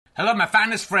Hello, my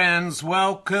finest friends.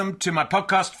 Welcome to my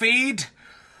podcast feed,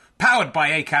 powered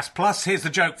by Acast Plus. Here's the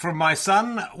joke from my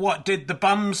son. What did the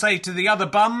bum say to the other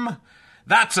bum?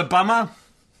 That's a bummer.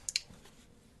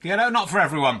 You know, not for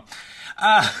everyone.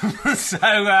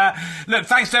 Look,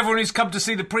 thanks to everyone who's come to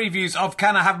see the previews of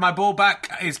Can I Have My Ball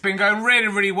Back? It's been going really,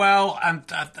 really well, and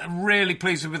I'm really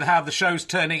pleased with how the show's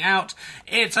turning out.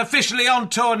 It's officially on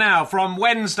tour now. From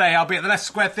Wednesday, I'll be at the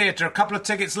Leicester Square Theatre. A couple of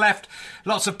tickets left.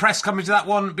 Lots of press coming to that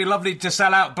one. It'd be lovely to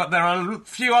sell out, but there are a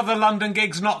few other London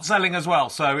gigs not selling as well.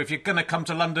 So if you're going to come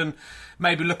to London,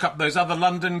 maybe look up those other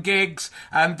London gigs.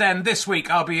 And then this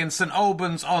week, I'll be in St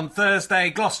Albans on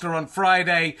Thursday, Gloucester on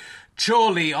Friday,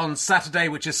 Chorley on Saturday,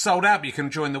 which is sold out, but you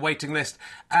can join the waiting list,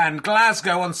 and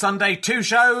Glasgow on Sunday. 2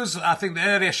 shows. I think the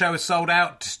earlier show is sold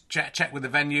out. Check with the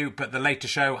venue, but the later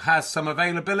show has some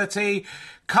availability.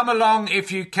 Come along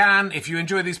if you can. If you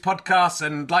enjoy these podcasts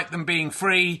and like them being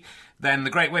free, then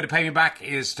the great way to pay me back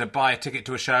is to buy a ticket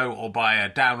to a show or buy a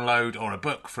download or a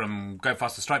book from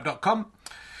gofasterstripe.com.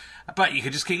 But you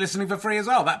can just keep listening for free as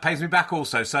well. That pays me back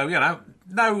also. So, you know,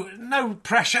 no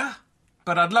pressure.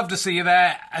 But I'd love to see you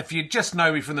there. If you just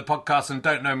know me from the podcast and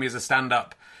don't know me as a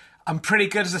stand-up, I'm pretty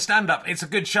good as a stand-up. It's a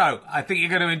good show. I think you're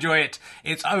going to enjoy it.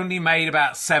 It's only made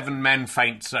about 7 men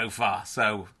faint so far.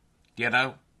 So, you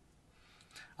know,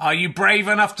 are you brave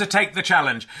enough to take the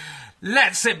challenge?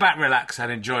 Let's sit back, relax,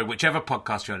 and enjoy whichever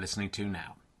podcast you're listening to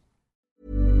now.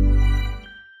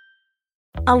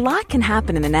 A lot can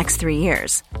happen in the next 3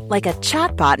 years. Like a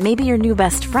chatbot may be your new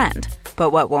best friend.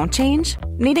 But what won't change?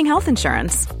 Needing health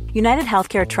insurance. United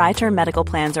Healthcare Tri-Term Medical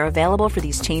Plans are available for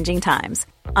these changing times.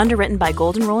 Underwritten by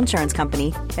Golden Rule Insurance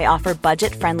Company, they offer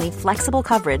budget-friendly, flexible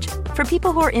coverage for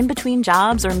people who are in between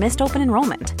jobs or missed open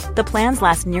enrollment. The plans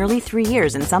last nearly 3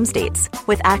 years in some states,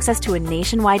 with access to a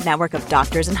nationwide network of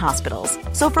doctors and hospitals.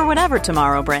 So for whatever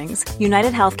tomorrow brings,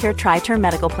 United Healthcare Tri-Term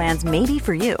Medical Plans may be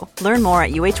for you. Learn more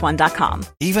at uh1.com.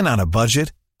 Even on a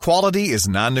budget, quality is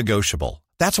non-negotiable.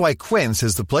 That's why Quince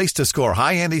is the place to score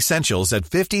high-end essentials at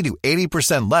 50 to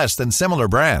 80% less than similar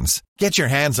brands. Get your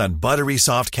hands on buttery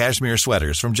soft cashmere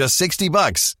sweaters from just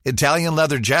 $60, Italian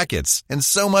leather jackets, and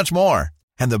so much more.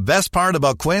 And the best part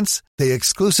about Quince, they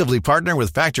exclusively partner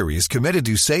with factories committed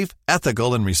to safe,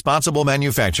 ethical, and responsible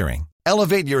manufacturing.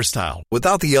 Elevate your style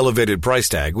without the elevated price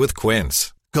tag with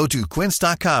Quince. Go to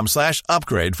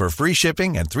quince.com/upgrade for free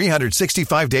shipping and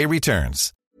 365-day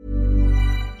returns.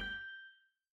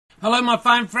 Hello, my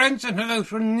fine friends, and hello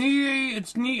from me.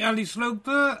 It's me, Ali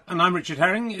Slother, and I'm Richard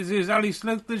Herring. This is Ali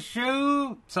Slother's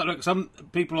show. So, look, some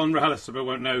people on RHLSTP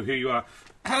won't know who you are.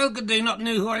 How could they not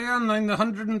know who I am? I'm the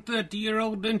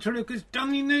 130-year-old ventriloquist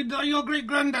dummy made by your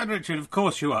great-granddad, Richard. Of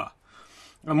course you are.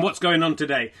 And what's going on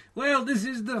today? Well, this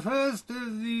is the first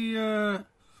of the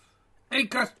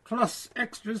Acast Plus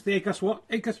extras. The Acast what?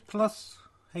 Acast Plus?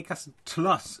 Acast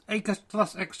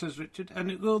Plus extras, Richard,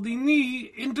 and it will be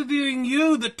me interviewing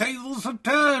you. The tables have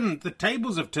turned. The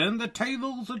tables have turned. The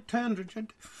tables have turned,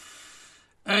 Richard.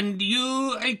 And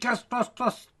you, Acast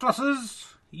Pluses,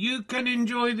 you can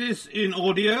enjoy this in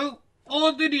audio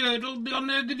or video. It'll be on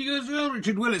their video as well,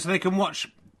 Richard Willett, so they can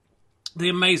watch the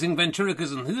amazing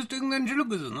ventriloquism. Who's doing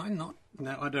ventriloquism? I'm not.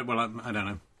 No, I don't. Well, I don't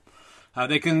know.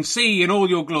 They can see in all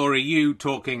your glory you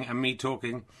talking and me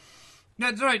talking.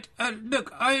 That's right.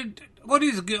 Look, what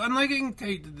is good? Am I getting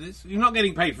paid for this? You're not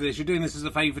getting paid for this. You're doing this as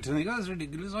a favour to me. Oh, that's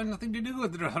ridiculous. I have nothing to do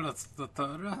with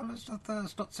RHLSTP.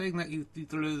 Stop saying that, you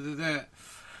there.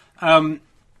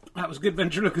 That was good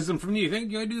ventriloquism from you.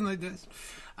 Thank you. I do like this.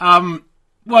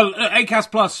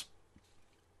 Acast Plus.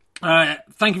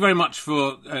 Thank you very much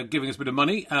for giving us a bit of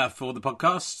money for the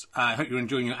podcast. I hope you're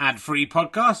enjoying your ad-free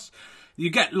podcast.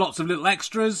 You get lots of little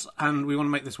extras, and we want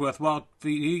to make this worthwhile for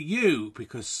you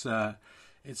because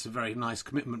it's a very nice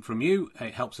commitment from you.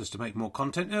 It helps us to make more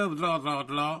content. Oh, blah, blah,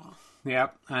 blah. Yeah,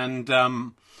 and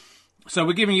so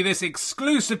we're giving you this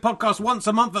exclusive podcast once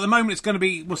a month. At the moment, it's going to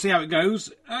be, we'll see how it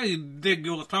goes. I beg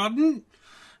your pardon.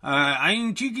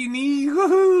 I'm cheeky knee.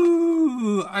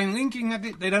 Woohoo! I'm winking at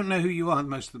it. They don't know who you are,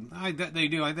 most of them. I bet they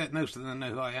do. I bet most of them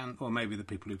know who I am. Or maybe the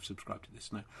people who've subscribed to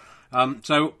this know.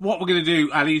 So what we're going to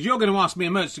do, Ali, is you're going to ask me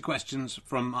emergency questions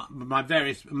from my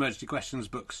various emergency questions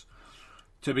books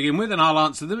to begin with, and I'll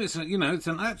answer them.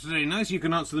 That's very nice. You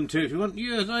can answer them too if you want.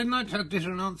 Yes, I might have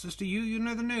different answers to you. You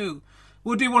never know.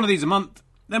 We'll do one of these a month.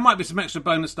 There might be some extra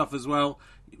bonus stuff as well.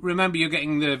 Remember, you're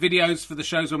getting the videos for the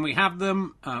shows when we have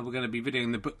them. We're going to be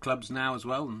videoing the book clubs now as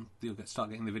well, and you'll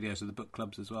start getting the videos of the book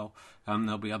clubs as well.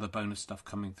 There'll be other bonus stuff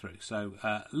coming through. So,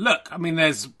 look, I mean,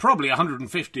 there's probably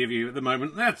 150 of you at the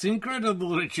moment. That's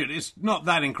incredible, Richard. It's not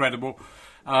that incredible.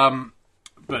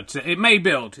 But it may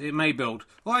build. It may build.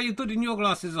 Why are you putting your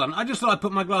glasses on? I just thought I'd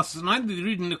put my glasses on. I'm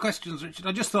reading the questions, Richard.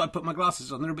 I just thought I'd put my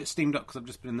glasses on. They're a bit steamed up because I've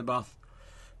just been in the bath.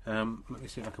 Let me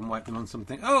see if I can wipe them on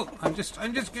something. Oh, I'm just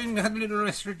going to have a little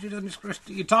rest, Richard. I'm just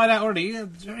resting. You're tired out already? Yeah,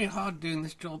 it's very hard doing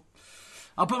this job.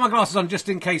 I'll put my glasses on just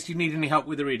in case you need any help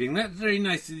with the reading. That's very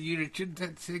nice of you, Richard.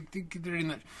 Thank you very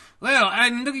much. Well,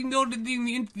 I'm looking forward to doing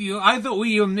the interview. I thought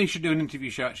they should do an interview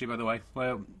show, actually, by the way.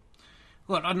 Well,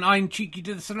 what, I'm cheeky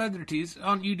to the celebrities.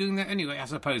 Aren't you doing that anyway? I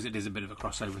suppose it is a bit of a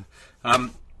crossover.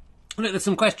 Look, there's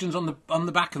some questions on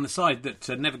the back and the side that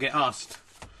never get asked.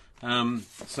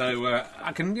 So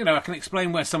I can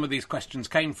explain where some of these questions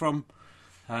came from.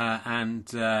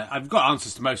 And I've got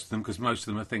answers to most of them because most of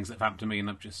them are things that have happened to me, and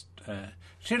I've just...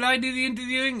 shall I do the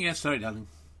interviewing? Yes, sorry, darling.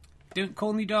 Don't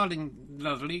call me darling,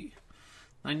 lovely.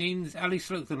 My name's Ali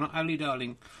Slocum, not Ali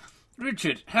Darling.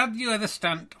 Richard, have you ever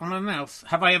stamped on a mouse?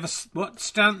 Have I ever... What?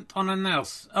 Stamped on a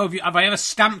mouse? Oh, have I ever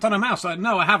stamped on a mouse?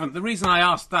 No, I haven't. The reason I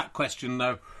asked that question,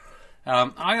 though...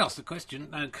 I asked the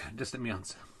question... just let me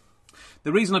answer.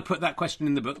 The reason I put that question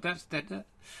in the book,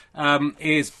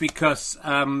 is because...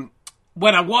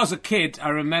 when I was a kid, I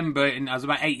remember I was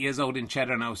about 8 years old in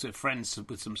Cheddar, and I was with friends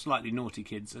with some slightly naughty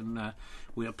kids, and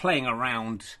we were playing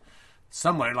around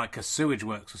somewhere like a sewage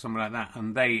works or something like that.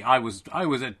 And I was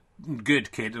a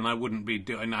good kid, and I wouldn't be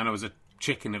doing. And I was a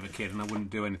chicken of a kid, and I wouldn't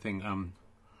do anything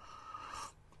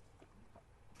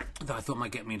that I thought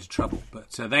might get me into trouble.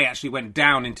 But they actually went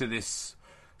down into this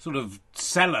sort of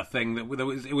cellar thing it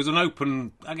was an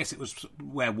open. I guess it was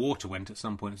where water went at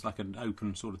some point. It's like an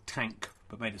open sort of tank,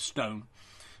 but made of stone.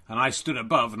 And I stood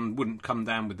above and wouldn't come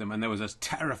down with them. And there was a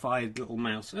terrified little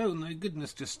mouse. Oh my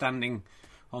goodness, just standing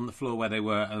on the floor where they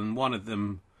were. And one of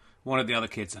the other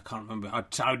kids, I can't remember. I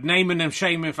would name him and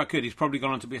shame him if I could. He's probably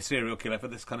gone on to be a serial killer for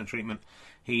this kind of treatment.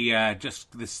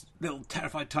 This little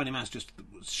terrified tiny mouse just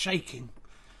was shaking.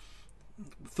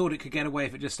 Thought it could get away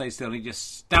if it just stayed still, and he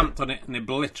just stamped on it and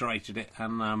obliterated it,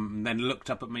 and then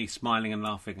looked up at me smiling and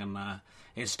laughing, and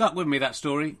it stuck with me, that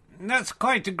story. That's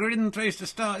quite a grim place to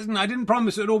start, isn't it? I didn't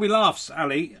promise it would all be laughs,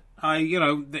 Ali.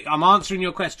 I'm answering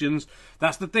your questions.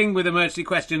 That's the thing with emergency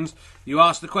questions. You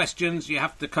ask the questions, you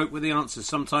have to cope with the answers.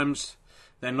 Sometimes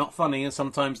they're not funny, and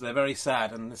sometimes they're very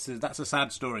sad, and that's a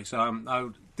sad story. So I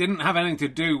didn't have anything to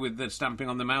do with the stamping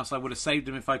on the mouse. I would have saved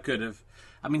him if I could have.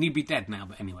 I mean, he'd be dead now,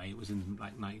 but anyway, it was in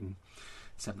like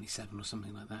 1977 or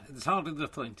something like that. It's hardly the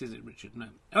point, is it, Richard? No.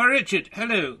 Oh, Richard,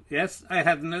 hello. Yes, I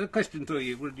have another question for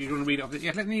you. Do you want to read it off?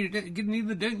 Yes, let me read it.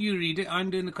 Don't you read it.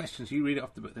 I'm doing the questions. You read it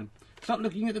off the book then. Stop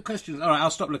looking at the questions. All right, I'll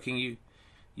stop looking.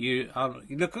 You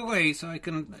look away so I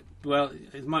can. Well,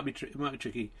 it might be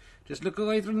tricky. Just look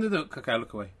away from the book. Okay, I'll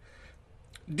look away.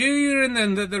 Do you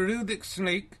remember the Rubik's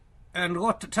snake? And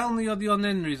what? Tell me the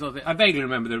memories of it. I vaguely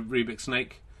remember the Rubik's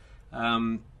snake.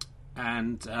 My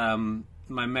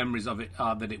memories of it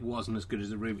are that it wasn't as good as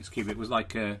the Rubik's Cube. It was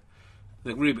like the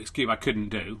Rubik's Cube I couldn't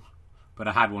do, but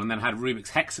I had one, and then I had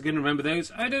Rubik's Hexagon. Remember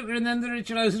those? I don't remember,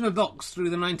 Richard. I was in a box through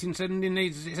the 1970s and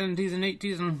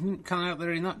 80s and didn't come out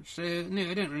very much. No,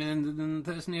 I don't remember them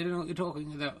personally. I don't know what you're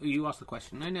talking about. You asked the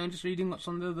question. I know, I'm just reading what's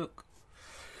on the book.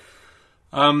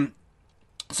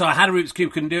 So I had a Rubik's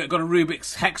Cube, couldn't do it. Got a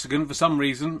Rubik's Hexagon for some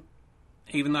reason,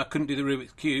 even though I couldn't do the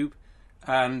Rubik's Cube.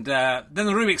 And then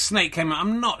the Rubik's Snake came out.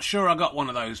 I'm not sure I got one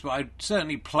of those, but I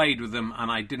certainly played with them,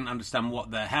 and I didn't understand what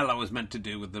the hell I was meant to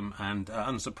do with them. And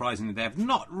unsurprisingly, they have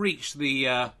not reached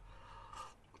the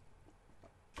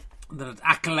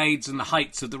accolades and the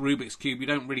heights of the Rubik's Cube. You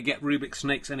don't really get Rubik's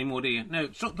Snakes anymore, do you?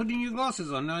 No, stop putting your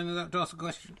glasses on. Now I know that to ask a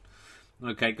question.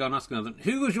 Okay, go and ask another.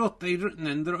 Who was your favourite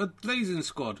member of Blazing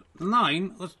Squad?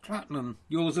 Mine was Platinum.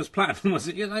 Yours was Platinum, was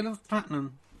it? Yes, I love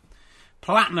Platinum.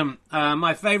 Platinum,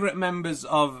 my favourite members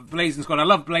of Blazing Squad. I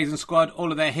love Blazing Squad, all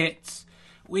of their hits.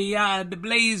 We are the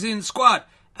Blazing Squad,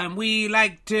 and we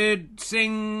like to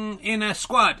sing in a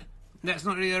squad. That's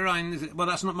not really a rhyme, is it? Well,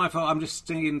 that's not my fault. I'm just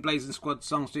singing Blazing Squad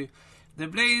songs to you. The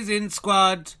Blazing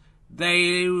Squad,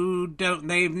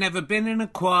 they've never been in a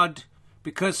quad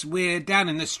because we're down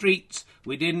in the streets.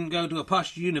 We didn't go to a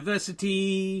posh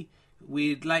university.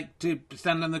 We'd like to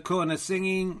stand on the corner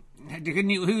singing.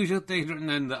 Who's your favourite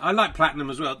member? I like Platinum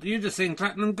as well. Do you just sing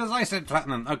Platinum? Because I said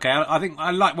Platinum. Okay, I think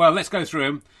I like... Well, let's go through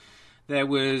them. There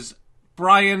was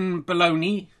Brian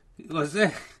Baloney. Was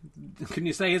there? Can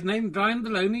you say his name? Brian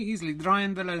Baloney? Easily.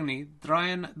 Brian Baloney.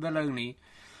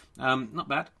 Not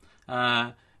bad.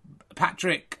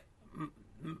 Patrick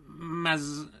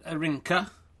Mazarinka.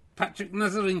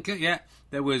 Yeah.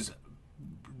 There was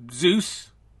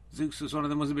Zeus. Zeus was one of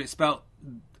them. Was a bit spelt...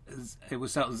 It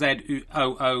was spelled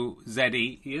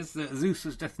Zooooze. Yes, Zeus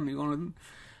was definitely one of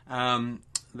them.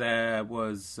 There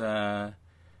was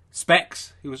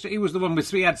Specs. He was the one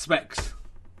with, he had specs.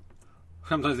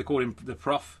 Sometimes they call him the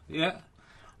prof. Yeah.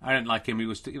 I don't like him. He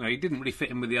was, he didn't really fit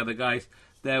in with the other guys.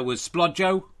 There was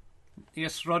Splodjo.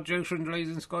 Yes, Splodjo from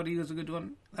Blazing Squad. He was a good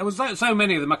one. There was so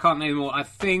many of them. I can't name them all. I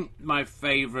think my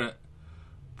favourite,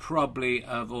 probably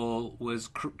of all, was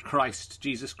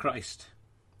Jesus Christ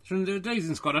from the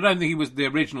Blazing Squad. I don't think he was the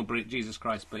original Jesus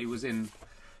Christ, but he was in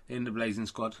the Blazing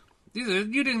Squad.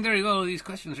 You're doing very well with these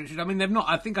questions, Richard. I mean, they've not.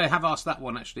 I think I have asked that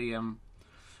one actually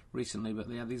recently, but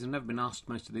yeah, these have never been asked.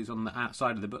 Most of these on the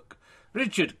outside of the book.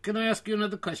 Richard, can I ask you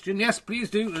another question? Yes, please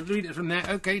do. I'll read it from there.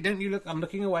 Okay, don't you look. I'm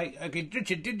looking away. Okay,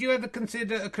 Richard, did you ever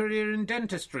consider a career in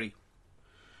dentistry?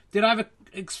 Did I ever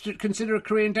consider a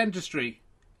career in dentistry?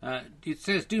 It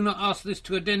says, do not ask this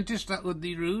to a dentist. That would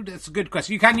be rude. That's a good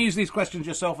question. You can use these questions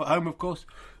yourself at home, of course.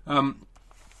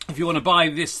 If you want to buy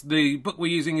this, the book we're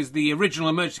using is the original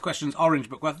Emergency Questions Orange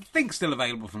book. Well, I think still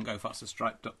available from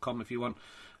gofasterstripe.com if you want.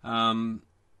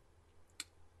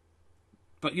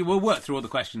 But you will work through all the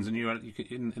questions and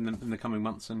in the coming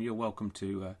months, and you're welcome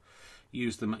to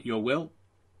use them at your will.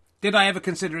 Did I ever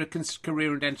consider a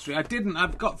career in dentistry? I didn't.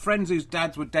 I've got friends whose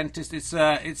dads were dentists.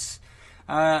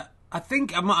 I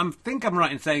think I'm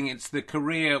right in saying it's the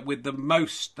career with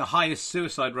the highest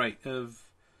suicide rate of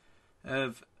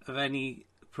any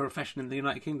profession in the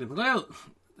United Kingdom. Well,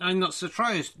 I'm not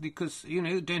surprised because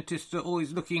dentists are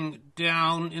always looking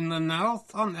down in the mouth.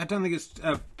 I don't think it's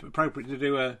appropriate to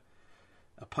do a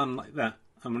pun like that.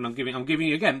 I mean, I'm giving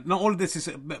you again. Not all of this is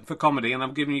for comedy, and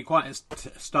I'm giving you quite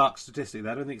a stark statistic.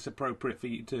 I don't think it's appropriate for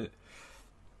you to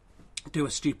do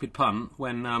a stupid pun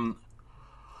when I'm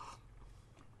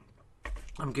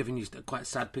giving you quite a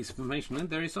sad piece of information. I'm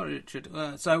very sorry, Richard. I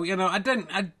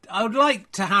would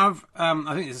like to have.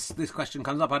 I think this question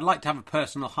comes up. I'd like to have a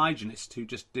personal hygienist who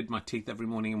just did my teeth every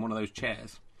morning in one of those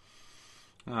chairs.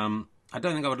 I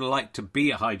don't think I would like to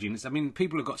be a hygienist. I mean,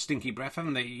 people have got stinky breath,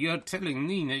 haven't they? You're telling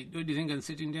me, what do you think I'm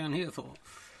sitting down here for?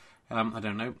 I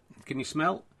don't know. Can you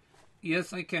smell?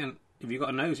 Yes, I can. Have you got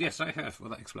a nose? Yes, I have. Well,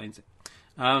 that explains it.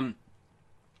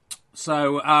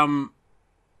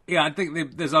 Yeah, I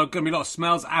think there's going to be a lot of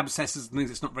smells, abscesses and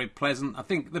things. It's not very pleasant. I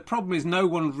think the problem is no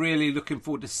one really looking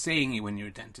forward to seeing you when you're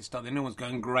a dentist, are they? No one's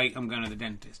going, great, I'm going to the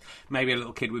dentist. Maybe a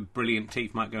little kid with brilliant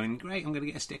teeth might go in, great, I'm going to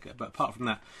get a sticker. But apart from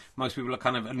that, most people are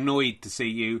kind of annoyed to see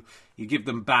you. You give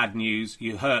them bad news,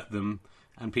 you hurt them,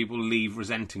 and people leave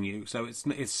resenting you. So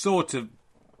it's sort of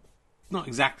not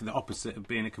exactly the opposite of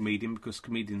being a comedian, because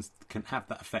comedians can have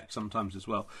that effect sometimes as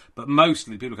well. But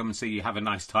mostly people come and see you, have a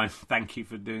nice time, thank you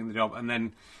for doing the job, and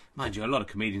then, mind you, a lot of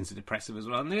comedians are depressive as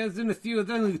well. And there's a few of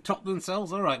them who top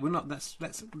themselves. All right, we're not. Let's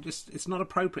just. It's not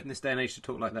appropriate in this day and age to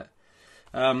talk like that.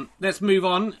 Let's move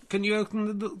on. Can you open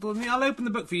the book? I'll open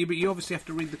the book for you, but you obviously have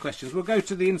to read the questions. We'll go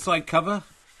to the inside cover.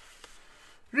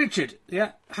 Richard,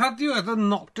 yeah, have you ever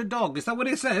mocked a dog? Is that what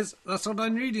it says? That's what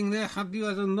I'm reading there. Have you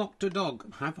ever mocked a dog?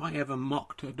 Have I ever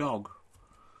mocked a dog?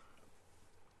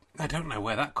 I don't know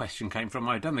where that question came from.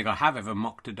 I don't think I have ever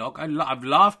mocked a dog. I've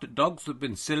laughed at dogs that have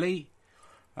been silly.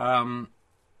 I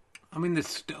mean,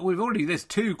 there's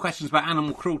 2 questions about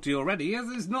animal cruelty already. Yes,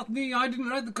 it's not me. I didn't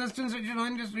write the questions, Richard.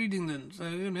 I'm just reading them. So,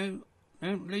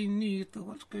 don't blame me for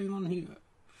what's going on here.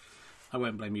 I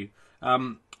won't blame you.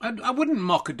 I wouldn't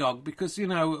mock a dog because,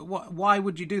 why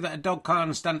would you do that? A dog can't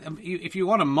understand. If you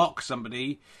want to mock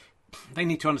somebody, they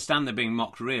need to understand they're being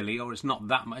mocked, really, or it's not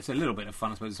that much. It's a little bit of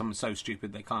fun, I suppose, if someone's so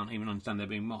stupid they can't even understand they're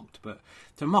being mocked. But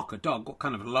to mock a dog, what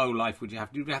kind of low life would you have?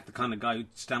 You'd have the kind of guy who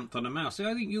stamped on a mouse. So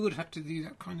I think you would have to be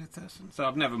that kind of person. So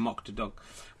I've never mocked a dog.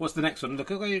 What's the next one?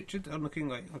 Look away, Richard. I'm looking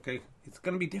away. Okay. It's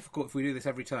going to be difficult if we do this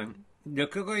every time.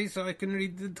 Look away so I can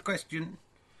read the question.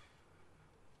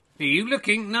 Are you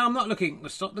looking? No, I'm not looking. Well,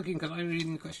 stop looking because I'm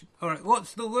reading the question. All right.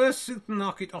 What's the worst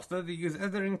supermarket offer that you've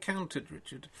ever encountered,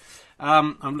 Richard?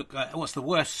 I'm looking. What's the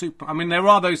worst super? I mean, there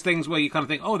are those things where you kind of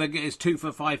think, oh, it's 2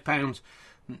 for £5,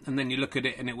 and then you look at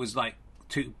it and it was like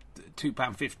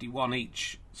 £2.51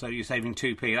 each, so you're saving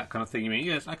 2p, that kind of thing. You mean?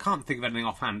 Yes, I can't think of anything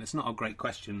offhand. It's not a great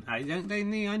question. I don't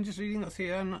blame me. I'm just reading what's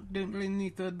here. Don't blame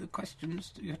me for the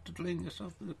questions. You have to blame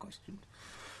yourself for the questions.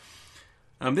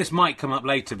 This might come up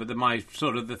later, but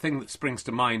the thing that springs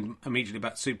to mind immediately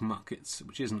about supermarkets,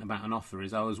 which isn't about an offer,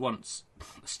 is I was once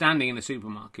standing in a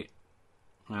supermarket.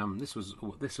 This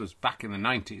was back in the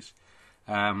 90s,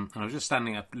 and I was just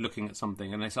standing up looking at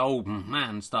something, and this old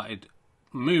man started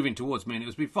moving towards me, and it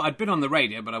was before I'd been on the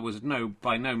radio, but I was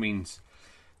by no means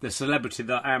the celebrity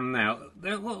that I am now.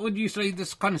 What would you say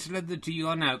this kind of celebrity you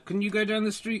are now? Can you go down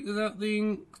the street without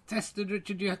being tested,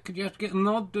 Richard? Could you have to get a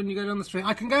nod when you go down the street?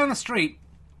 I can go down the street.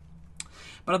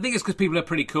 But I think it's because people are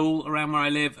pretty cool around where I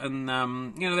live, and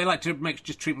they like to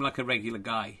just treat me like a regular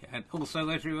guy. And also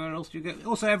everywhere else you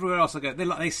go, everywhere else I go,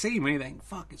 they see me, they think,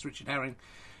 "Fuck, it's Richard Herring."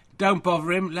 Don't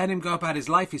bother him. Let him go about his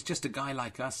life. He's just a guy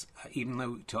like us, even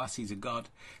though to us he's a god.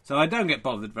 So I don't get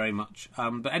bothered very much.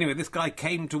 But anyway, this guy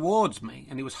came towards me,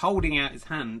 and he was holding out his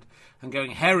hand and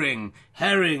going, "Herring,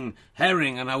 herring,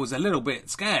 herring." And I was a little bit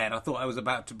scared. I thought I was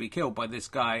about to be killed by this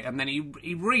guy. And then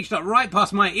he reached up right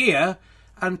past my ear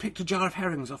and picked a jar of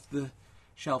herrings off the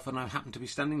shelf. And I happened to be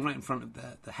standing right in front of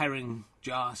the herring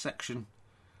jar section.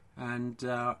 And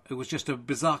it was just a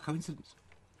bizarre coincidence.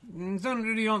 It doesn't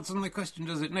really answer my question,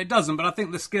 does it? No, it doesn't, but I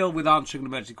think the skill with answering an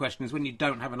emergency question is when you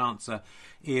don't have an answer,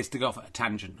 is to go off at a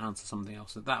tangent and answer something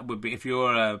else. So that would be, if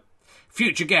you're a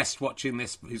future guest watching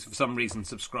this who's for some reason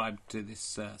subscribed to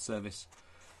this service,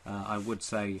 I would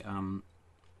say,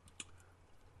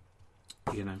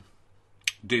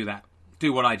 do that.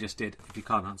 Do what I just did if you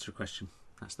can't answer a question.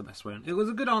 That's the best way. It was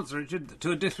a good answer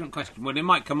to a different question. Well, it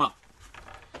might come up.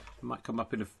 It might come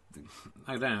up in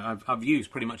I don't know. I've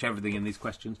used pretty much everything in these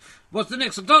questions. What's the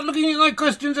next? Start looking at my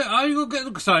questions.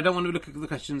 Sorry, I don't want to look at the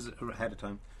questions ahead of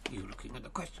time. You're looking at the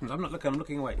questions. I'm not looking. I'm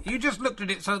looking away. You just looked at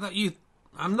it so that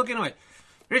I'm looking away.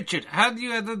 Richard, had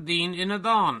you ever been in a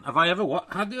dawn? Have I ever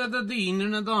what? Had you ever been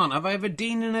in a dawn? Have I ever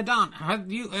been in a dawn? Had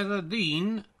you ever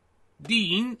been?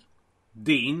 Dean?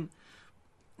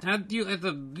 Had you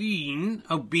ever been?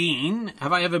 Oh, been?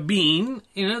 Have I ever been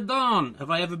in a dawn? Have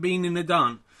I ever been in a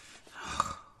dawn?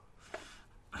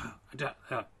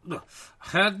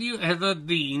 Had you ever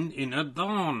been in a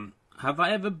dawn? Have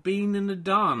I ever been in a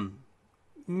dawn?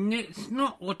 It's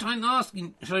not what I'm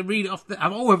asking. Shall I read it off the...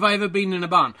 Oh, have I ever been in a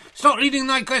barn? Stop reading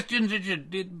my questions,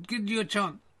 Richard. It gives you a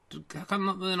chance to come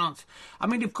up with an answer. I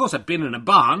mean, of course I've been in a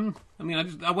barn. I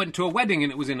mean, I went to a wedding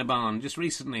and it was in a barn just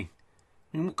recently.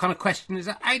 I mean, what kind of question is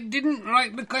that? I didn't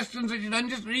write the questions, Richard. I'm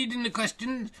just reading the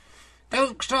questions.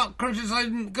 Don't start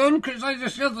criticising. Go and criticise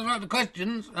yourself about the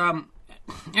questions.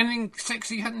 Anything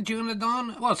sexy happened to you in the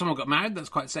dawn? Well, someone got married. That's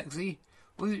quite sexy.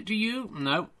 Was it to you?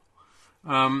 No.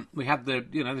 We had the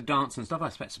dance and stuff. I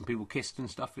expect some people kissed and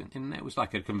stuff in there. It was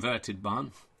like a converted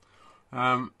barn.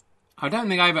 I don't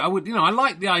think I would. I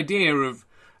like the idea of,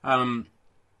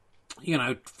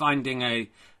 finding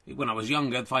when I was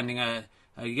younger, finding a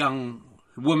young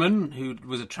woman who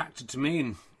was attracted to me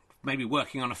and maybe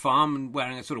working on a farm and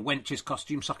wearing a sort of wench's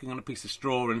costume, sucking on a piece of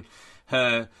straw, and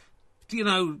her,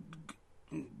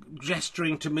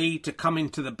 gesturing to me to come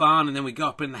into the barn, and then we go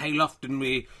up in the hayloft and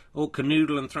we all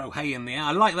canoodle and throw hay in the air.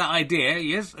 I like that idea,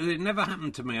 yes. It never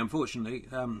happened to me, unfortunately.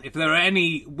 If there are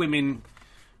any women,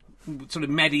 sort of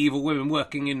medieval women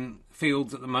working in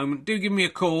fields at the moment, do give me a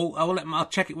call. I'll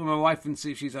check it with my wife and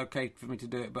see if she's okay for me to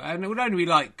do it. But it would only be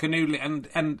like canoodling,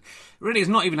 and really it's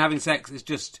not even having sex, it's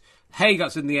just hay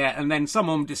guts in the air, and then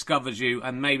someone discovers you,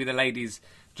 and maybe the lady's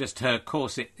just her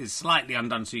corset is slightly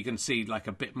undone, so you can see like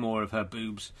a bit more of her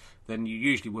boobs than you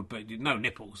usually would, but no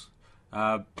nipples.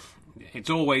 It's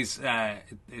always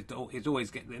it always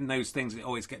get in those things. It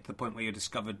always get to the point where you're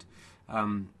discovered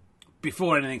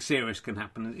before anything serious can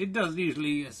happen. It does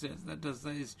usually. Yes,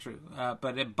 that is true.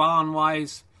 But barn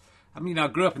wise, I mean, I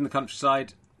grew up in the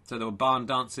countryside, so there were barn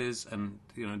dances, and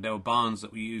there were barns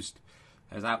that we used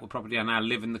as outward property. I now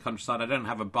live in the countryside. I don't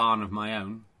have a barn of my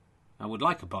own. I would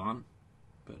like a barn.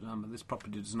 But this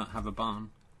property does not have a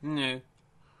barn. No.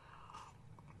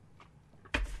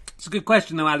 It's a good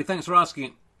question, though, Ali. Thanks for asking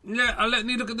it. Yeah, let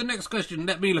me look at the next question.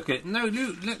 Let me look at it. No,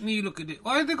 let me look at it.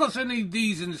 Why have they got so many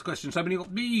D's in this question? So many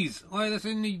got B's. Why are there so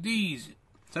many D's?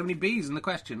 So many B's in the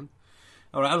question.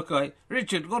 All right, okay.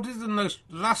 Richard, what is the most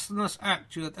blasphemous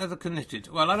act you have ever committed?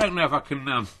 Well, I don't know if I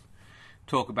can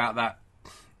talk about that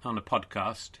on a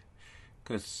podcast,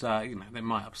 because, they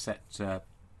might upset...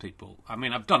 people. I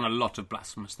mean, I've done a lot of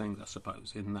blasphemous things, I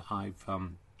suppose, in that I've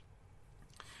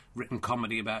written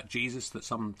comedy about Jesus that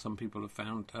some people have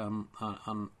found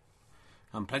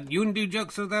unpleasant. You wouldn't do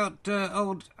jokes without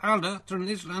old Alda from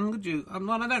Islam, would you?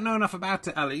 Well, I don't know enough about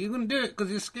it, Ali. You wouldn't do it because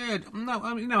you're scared. No,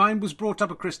 I was brought up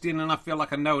a Christian, and I feel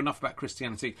like I know enough about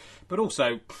Christianity. But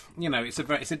also,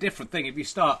 it's a different thing if you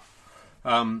start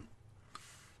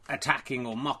attacking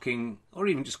or mocking or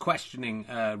even just questioning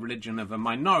religion of a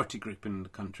minority group in the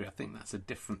country. I think that's a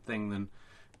different thing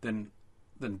than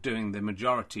doing the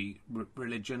majority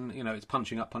religion. It's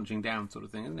punching up, punching down sort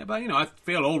of thing, isn't it? But I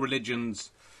feel all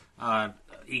religions are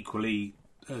equally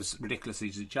as ridiculous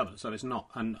as each other, so it's not.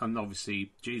 And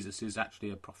obviously Jesus is actually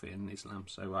a prophet in Islam,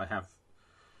 so I have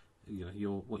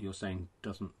what you're saying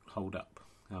doesn't hold up.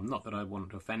 Not that I want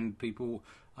to offend people.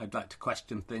 I'd like to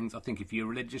question things. I think if you're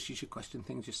religious, you should question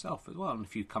things yourself as well. And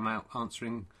if you come out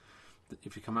answering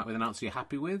if you come out with an answer you're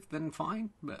happy with, then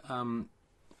fine. But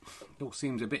it all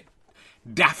seems a bit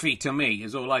daffy to me,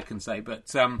 is all I can say.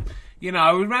 But, you know,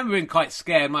 I remember being quite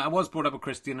scared. I was brought up a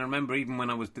Christian. I remember even when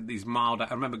I was did these mild... I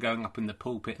remember going up in the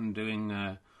pulpit and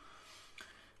doing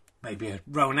maybe a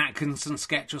Rowan Atkinson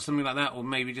sketch or something like that, or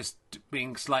maybe just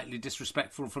being slightly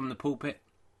disrespectful from the pulpit.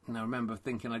 And I remember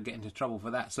thinking I'd get into trouble for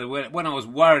that. So when I was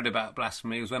worried about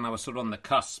blasphemy, was when I was sort of on the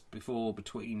cusp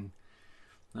between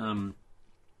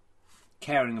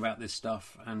caring about this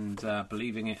stuff and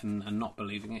believing it and not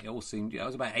believing it. It all seemed... I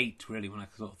was about 8, really, when I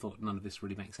sort of thought none of this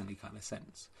really makes any kind of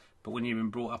sense. But when you've been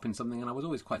brought up in something... And I was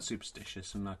always quite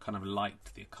superstitious, and I kind of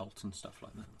liked the occult and stuff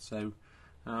like that. So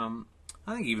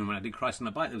I think even when I did Christ on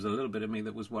a Bike, there was a little bit of me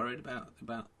that was worried about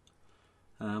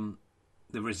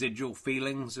the residual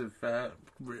feelings of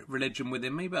religion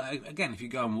within me. But again, if you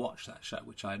go and watch that show,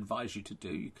 which I advise you to do,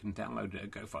 you can download it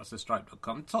at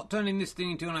gofasterstripe.com. Stop turning this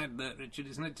thing into an advert, Richard.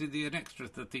 Isn't it to the an extra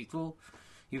title?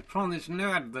 You've promised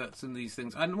no adverts in these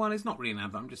things. And well, it's not really an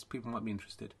advert. I'm just people might be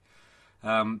interested.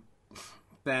 Yeah,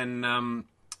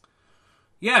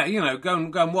 you know, go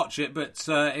and watch it. But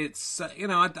it's you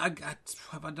know,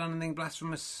 have I done anything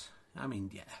blasphemous? I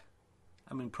mean, yeah.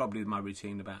 I mean, probably my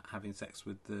routine about having sex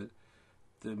with the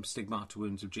Stigmata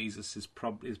Wounds of Jesus is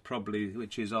probably,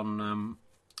 which is on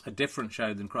a different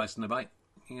show than Christ on a Bike.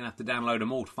 You're going to have to download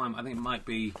them all to find. I think it might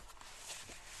be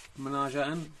Menage a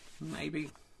N, maybe.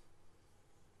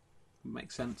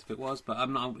 Makes sense if it was, but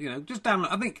I'm not, you know, just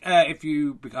download. I think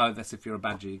that's if you're a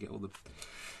badger, you get all the...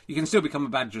 You can still become a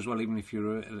badger as well, even if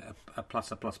you're a plus,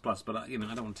 but, you know,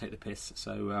 I don't want to take the piss,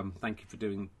 so thank you for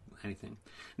doing anything.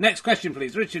 Next question,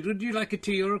 please. Richard, would you like a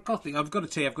tea or a coffee? I've got a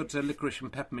tea. I've got a licorice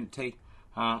and peppermint tea.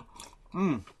 I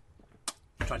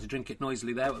tried to drink it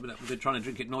noisily there. I've been trying to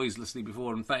drink it noiselessly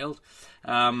before and failed.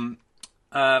 So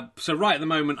right at the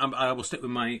moment, I will stick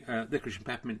with my licorice and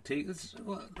peppermint tea. It's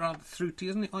rather fruity,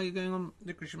 isn't it? Are you going on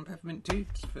licorice and peppermint tea?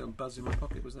 Just feel a buzz in my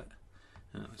pocket, was that?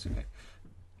 No, it's okay.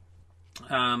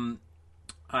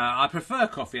 I prefer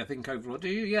coffee, I think, overall. Do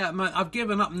you? Yeah, I've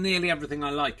given up nearly everything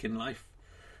I like in life.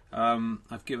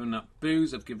 I've given up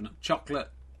booze, I've given up chocolate,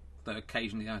 though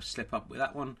occasionally I slip up with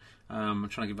that one. I'm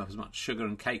trying to give up as much sugar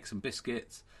and cakes and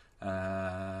biscuits.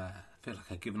 I feel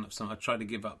like I've given up some. I'm trying to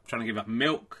give up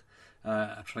milk.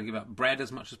 I'm trying to give up bread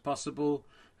as much as possible.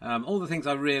 All the things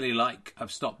I really like,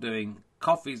 I've stopped doing.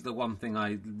 Coffee's the one thing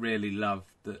I really love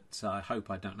that I hope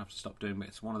I don't have to stop doing, but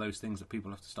it's one of those things that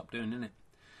people have to stop doing, isn't it?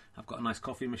 I've got a nice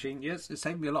coffee machine. Yes, it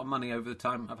saved me a lot of money over the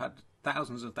time. I've had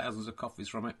thousands and thousands of coffees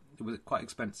from it. It was quite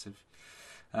expensive.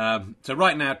 So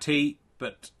right now, tea,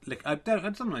 but I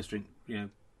sometimes drink, you know,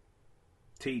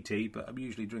 tea, but I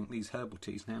usually drink these herbal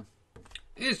teas now.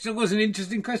 It was an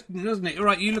interesting question, wasn't it? All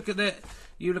right, you look at the.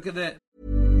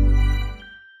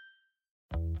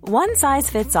 One size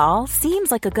fits all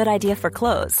seems like a good idea for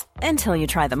clothes until you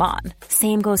try them on.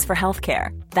 Same goes for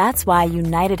healthcare. That's why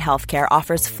United Healthcare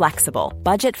offers flexible,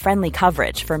 budget-friendly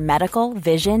coverage for medical,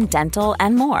 vision, dental,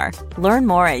 and more. Learn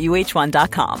more at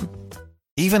UH1.com.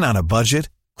 Even on a budget,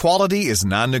 quality is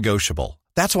non-negotiable.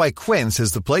 That's why Quince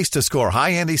is the place to score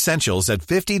high-end essentials at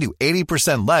 50 to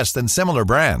 80% less than similar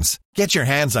brands. Get your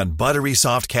hands on buttery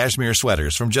soft cashmere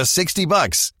sweaters from just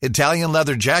 $60, Italian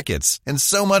leather jackets, and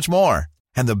so much more.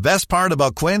 And the best part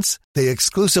about Quince, they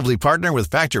exclusively partner with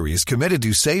factories committed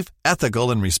to safe, ethical,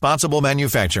 and responsible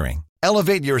manufacturing.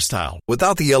 Elevate your style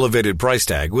without the elevated price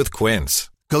tag with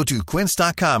Quince. Go to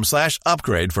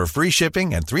quince.com/upgrade for free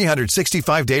shipping and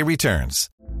 365-day returns.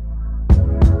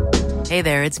 Hey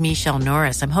there, it's Michelle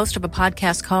Norris. I'm host of a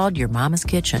podcast called Your Mama's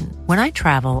Kitchen. When I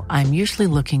travel, I'm usually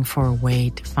looking for a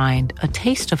way to find a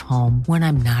taste of home when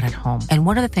I'm not at home. And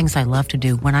one of the things I love to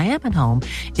do when I am at home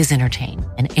is entertain.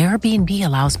 And Airbnb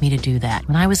allows me to do that.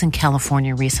 When I was in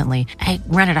California recently, I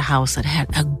rented a house that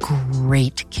had a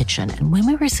great kitchen. And when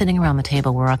we were sitting around the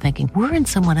table, we were all thinking, we're in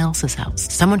someone else's house.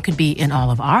 Someone could be in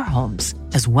all of our homes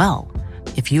as well.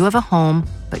 If you have a home,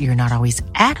 but you're not always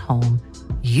at home,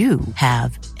 you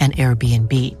have an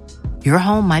Airbnb. Your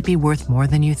home might be worth more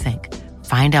than you think.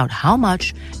 Find out how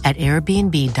much at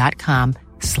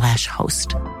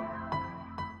airbnb.com/host.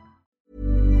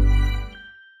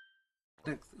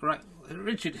 Right,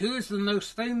 Richard, who is the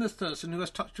most famous person who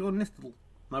has touched your nipple?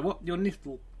 My what? Your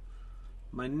nipple?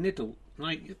 My niddle?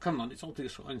 Right, come on, it's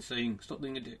obvious what I'm saying. Stop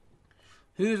being a dick.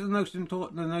 Who is the most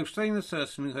famous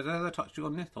person who has ever touched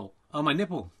your nipple? Oh, my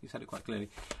nipple. You said it quite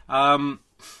clearly.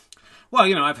 Well,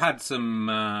 you know, I've had some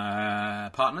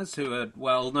partners who are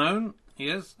well-known,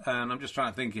 yes, and I'm just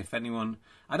trying to think if anyone...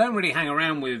 I don't really hang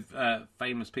around with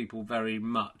famous people very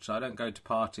much. I don't go to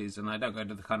parties, and I don't go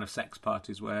to the kind of sex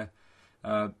parties where,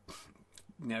 you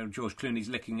know, George Clooney's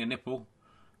licking a nipple.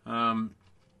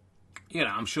 You know,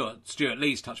 I'm sure Stuart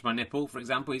Lee's touched my nipple, for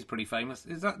example. He's pretty famous.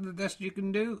 Is that the best you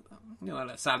can do? You know,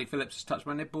 like Sally Phillips has touched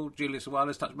my nipple. Julia Sawalha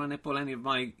has touched my nipple. Any of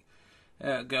my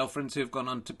girlfriends who have gone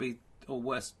on to be, or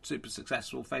worse, super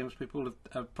successful, famous people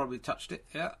have probably touched it.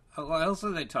 Yeah. What else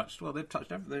have they touched? Well, they've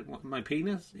touched everything. My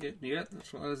penis. Yeah,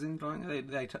 that's what I was implying.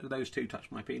 Those two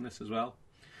touched my penis as well.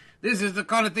 This is the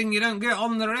kind of thing you don't get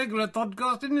on the regular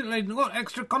podcast, isn't it, ladies? What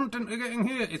extra content we're getting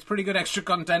here? It's pretty good extra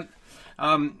content.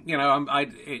 You know,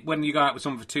 when you go out with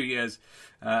someone for 2 years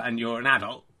and you're an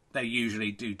adult, they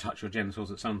usually do touch your genitals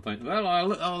at some point. Well,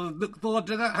 I'll look forward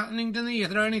to that happening to me. Is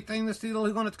there anything that's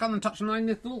still going to come and touch my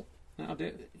nipple? I'll do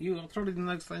it. You are probably the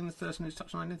most famous person who's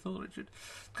touched my nipple, Richard.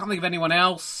 Can't think of anyone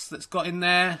else that's got in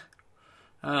there.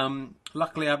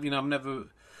 Luckily, I've never...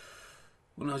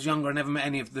 When I was younger, I never met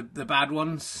any of the bad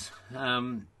ones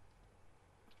that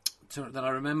I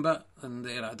remember, and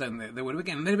I don't think they would have.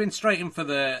 Again, they'd have been straight in for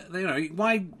the.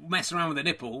 Why mess around with the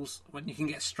nipples when you can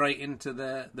get straight into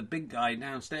the big guy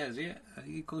downstairs? Yeah,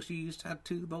 of course you used to have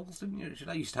 2 balls, didn't you?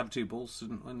 I used to have 2 balls,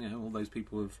 and all those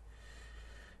people have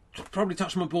probably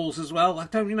touched my balls as well. I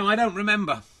don't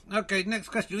remember. Okay, next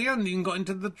question. We haven't even got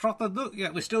into the trotter duck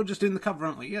yet. We're still just doing the cover,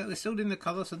 aren't we? Yeah, we're still doing the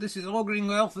cover. So this is auguring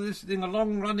well for this being a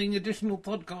long-running additional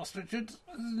podcast, Richard,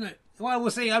 isn't it? Well,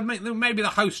 we'll see. Maybe the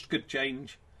host could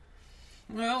change.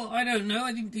 Well, I don't know.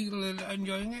 I think people are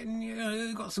enjoying it, and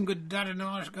they've got some good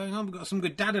badinage going on. We've got some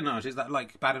good dadinage. Is that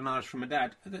like badinage from a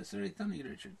dad? That's very funny,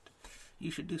 Richard.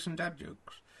 You should do some dad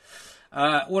jokes.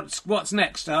 What's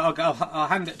next? I'll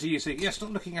hand it to you. See, yeah,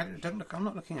 stop looking at it. Don't look. I'm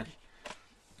not looking at it.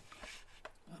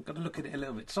 I've got to look at it a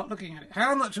little bit. Stop looking at it.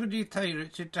 How much would you pay,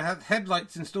 Richard, to have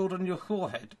headlights installed on your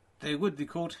forehead? They would be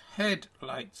called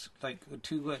headlights, like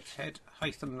 2 words,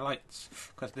 head-lights,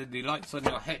 because they'd be lights on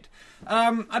your head.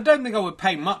 I don't think I would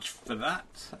pay much for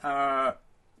that.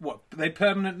 What, they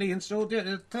permanently installed? Yeah,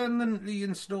 they're permanently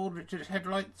installed, Richard,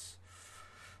 headlights.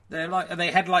 Are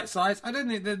they headlight size? I don't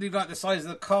think they'd be like the size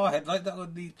of the car headlight. That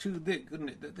would be too big,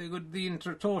 wouldn't it? That they would be in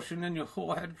torsion in your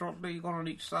forehead, probably, one on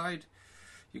each side.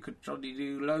 You could probably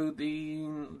do low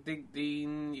beam, big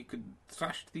beam. You could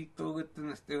thrash people with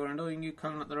them if they were annoying you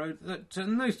coming up the road.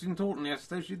 And most importantly, I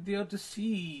suppose you'd be able to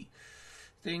see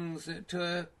things that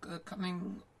are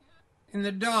coming in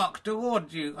the dark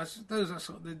towards you. I suppose that's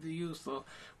what they'd be used for.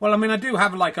 Well, I mean, I do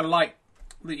have like a light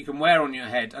that you can wear on your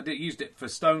head. I used it for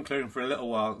stone clearing for a little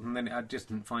while, and then I just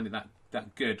didn't find it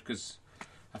that good because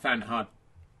I found it hard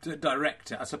to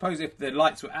direct it. I suppose if the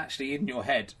lights were actually in your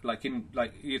head,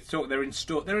 you thought they're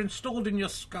installed in your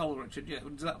skull, Richard. Yeah,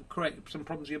 does that create some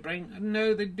problems with your brain?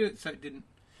 No, they do it so it didn't.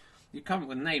 You come up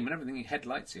with a name and everything.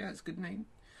 Headlights, yeah, it's a good name.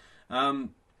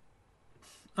 I'm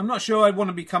not sure I'd want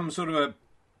to become sort of a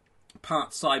part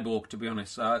cyborg, to be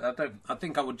honest. I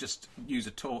think I would just use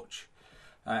a torch.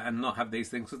 And not have these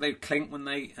things, because they clink when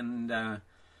they, and I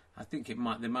think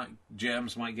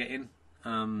germs might get in.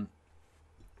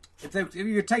 If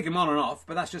you could take them on and off,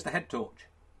 but that's just a head torch.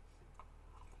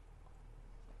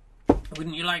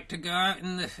 Wouldn't you like to go out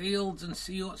in the fields and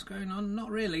see what's going on?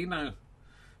 Not really, no.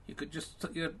 You could just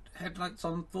put your headlights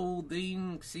on full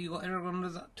beam, see what everyone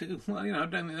is up to. Well, I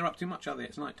don't think they're up to much, are they?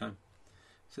 It's night time.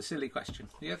 It's a silly question.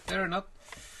 Yeah, fair enough.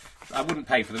 I wouldn't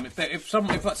pay for them. If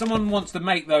someone wants to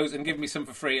make those and give me some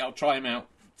for free, I'll try them out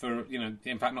for,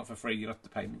 in fact, not for free, you'll have to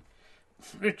pay me.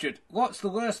 Richard, what's the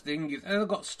worst thing you've ever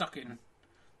got stuck in?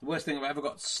 The worst thing I've ever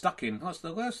got stuck in? What's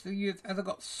the worst thing you've ever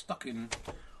got stuck in?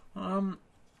 I'm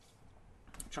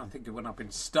trying to think of when I've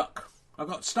been stuck. I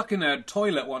got stuck in a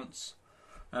toilet once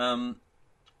when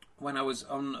I was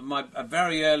on a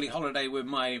very early holiday with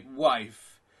my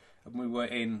wife, and we were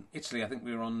in Italy. I think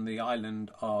we were on the island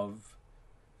of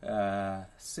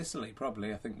Sicily,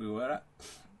 probably. I think we were at.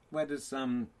 Where does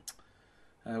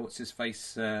what's his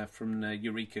face from the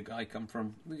Eureka guy come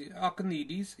from?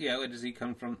 Archimedes. Yeah, where does he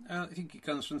come from? I think he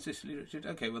comes from Sicily, Richard.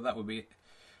 Okay, well that would be it.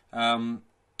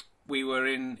 We were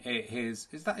in his.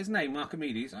 Is that his name,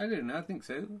 Archimedes? I don't know. I think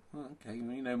so. Well, okay,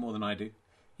 you know more than I do.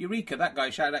 Eureka. That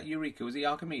guy shouted out Eureka. Was he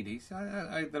Archimedes?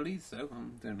 I believe so.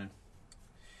 I don't know.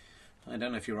 I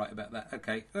don't know if you're right about that.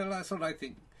 Okay, well that's what I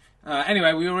think.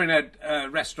 Anyway, we were in a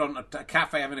restaurant, a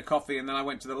cafe, having a coffee, and then I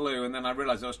went to the loo, and then I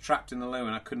realised I was trapped in the loo,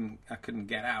 and I couldn't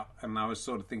get out. And I was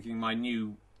sort of thinking my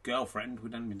new girlfriend,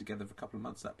 we'd only been together for a couple of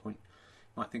months at that point,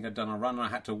 might think I'd done a run, and I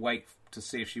had to wait to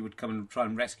see if she would come and try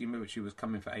and rescue me, but she was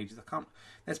coming for ages.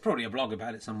 There's probably a blog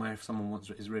about it somewhere if someone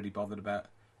is really bothered about.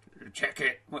 Check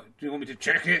it. What do you want me to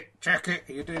check it? Check it.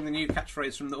 You're doing the new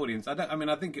catchphrase from the audience. I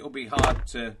think it'll be hard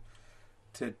to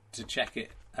check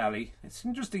it, Ali. It's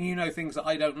interesting you know things that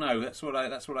I don't know. That's what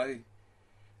I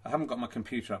haven't got my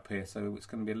computer up here, so it's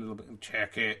going to be a little bit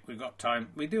check it. We've got time.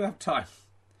 We do have time.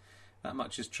 That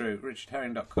much is true.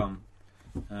 RichardHerring.com.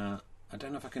 I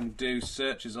don't know if I can do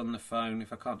searches on the phone.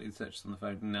 If I can't do searches on the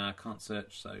phone, no, I can't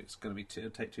search, so it's going to be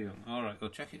take too long. All right, we'll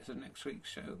check it for next week's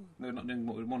show. No, we're not doing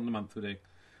one a month, we're doing.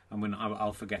 And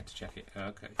I'll forget to check it.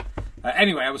 Okay.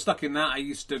 Anyway, I was stuck in that. I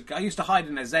used to hide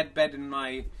in a Z bed in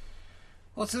my.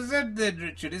 What's a Z bed,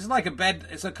 Richard? It's like a bed.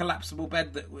 It's a collapsible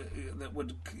bed that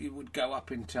you would go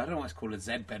up into. I don't know why it's called a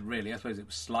Z bed, really. I suppose it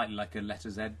was slightly like a letter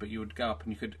Z, but you would go up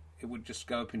and it would just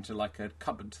go up into like a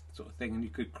cupboard sort of thing, and you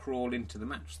could crawl into the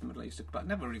mattress in the middle. But I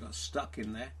never really got stuck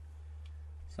in there.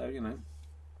 So, you know.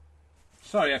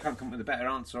 Sorry, I can't come up with a better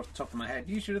answer off the top of my head.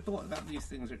 You should have thought about these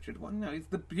things, Richard. Well, no, it's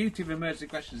the beauty of emergency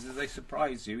questions is they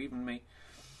surprise you, even me.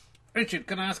 Richard,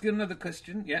 can I ask you another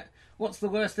question? Yeah. What's the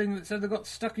worst thing that's ever got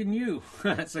stuck in you?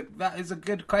 That is a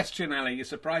good question, Ali. You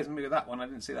surprised me with that one. I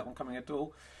didn't see that one coming at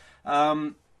all.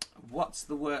 What's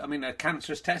the word? I mean, a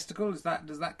cancerous testicle, does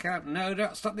that count? No,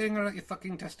 don't stop doing about your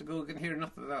fucking testicle. You can hear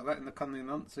enough about that in the coming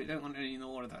months, so you don't want any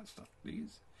more of that stuff,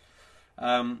 please.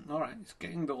 Alright, it's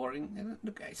getting boring.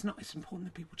 Look, it's important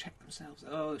that people check themselves.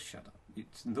 Oh, shut up.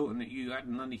 It's important that you had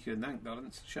money to bank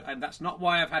balance. And that's not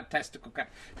why I've had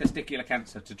testicular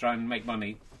cancer, to try and make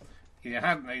money. You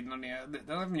have made money out of it,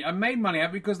 haven't you? I made money out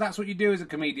of it because that's what you do as a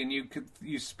comedian.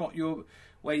 You spot your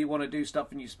where you want to do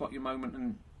stuff, and you spot your moment.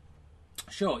 And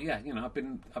sure, yeah, you know,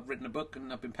 I've written a book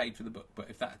and I've been paid for the book. But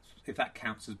if that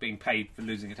counts as being paid for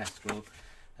losing a testicle,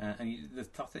 and you did the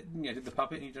puppet, and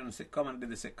you've done a sitcom, and I did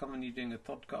the sitcom, and you're doing a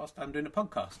podcast, I'm doing a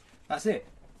podcast. That's it.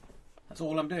 That's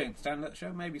all I'm doing. Stand-up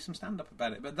show, maybe some stand-up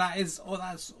about it. But that's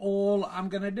all I'm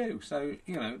going to do. So,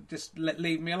 you know, just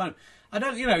leave me alone. I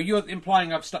don't, you know, you're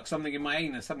implying I've stuck something in my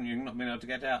anus, haven't you? Not been able to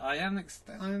get out. I'm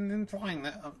implying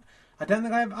that. I don't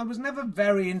think I was never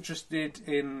very interested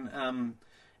in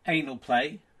anal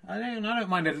play. I don't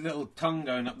mind a little tongue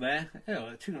going up there.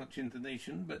 Oh, too much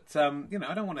intonation. But, you know,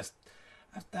 I don't want to...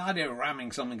 The idea of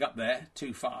ramming something up there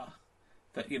too far...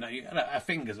 That, you know, a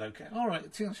finger's okay. All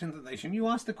right, too much intonation. You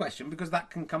asked the question because that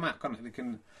can come out, can't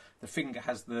it? The finger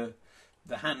has the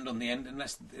hand on the end,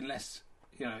 unless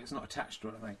you know it's not attached to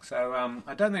anything. So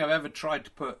I don't think I've ever tried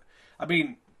to put. I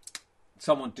mean,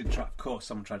 someone did try. Of course,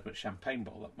 someone tried to put a champagne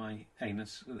bottle up my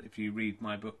anus. If you read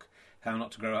my book, How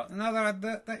Not to Grow Up, no,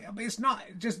 it's not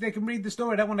just they can read the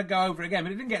story. I don't want to go over it again,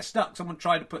 but it didn't get stuck. Someone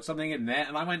tried to put something in there,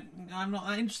 and I went, I'm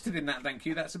not interested in that. Thank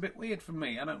you. That's a bit weird for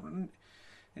me. I don't.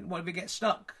 What if it gets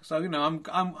stuck? So, you know,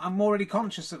 I'm already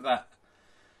conscious of that.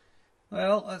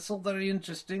 Well, that's all very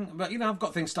interesting. But, you know, I've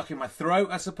got things stuck in my throat,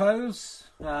 I suppose.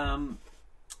 Can't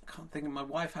think of my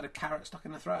wife had a carrot stuck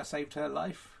in her throat. I saved her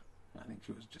life. I think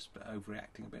she was just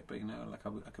overreacting a bit, but, you know, like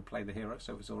I could play the hero,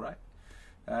 so it was all right.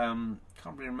 Can't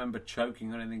really remember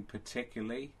choking on anything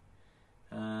particularly.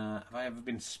 Have I ever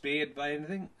been speared by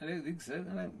anything? I don't think so.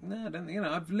 I don't. You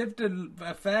know, I've lived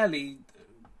a fairly...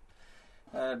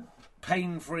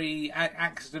 pain-free,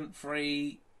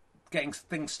 accident-free, getting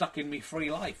things stuck in me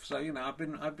free life. So, you know, I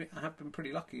have been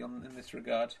pretty lucky in this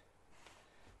regard.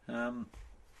 How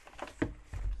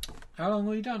long have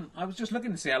we done? I was just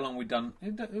looking to see how long we've done.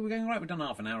 We're going right. We've done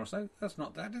half an hour or so. That's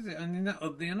not bad, is it? I mean,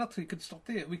 we could stop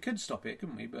here. We could stop it,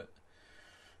 couldn't we? But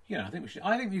you know, I think we should.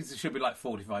 I think these should be like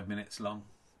 45 minutes long,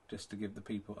 just to give the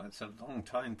people. It's a long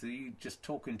time to you just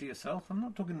talking to yourself. I'm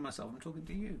not talking to myself. I'm talking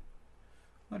to you.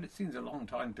 Well, it seems a long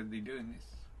time to be doing this.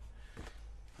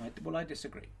 I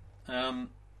disagree. Why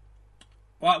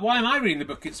am I reading the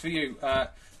book? It's for you.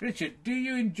 Richard, do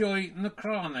you enjoy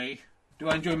macrame? Do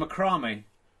I enjoy macrame?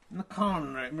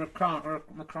 Macrame.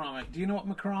 Do you know what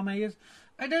macrame is?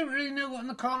 I don't really know what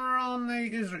macrame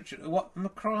is, Richard. What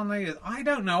macrame is? I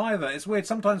don't know either. It's weird.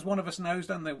 Sometimes one of us knows,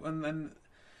 don't they? And then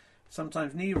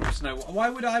sometimes neither of us know. Why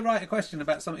would I write a question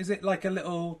about something? Is it like a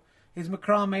little... Is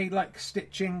macrame like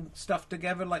stitching stuff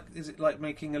together? Like, is it like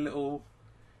making a little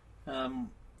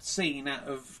scene out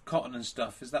of cotton and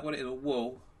stuff? Is that what it is? Or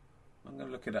wool? I'm going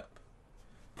to look it up.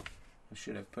 I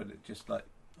should have put it just like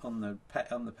on the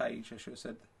page. I should have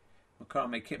said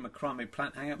macrame kit, macrame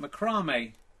plant hanger,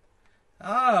 macrame.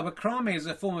 Macrame is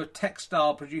a form of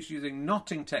textile produced using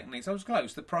knotting techniques. I was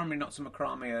close. The primary knots of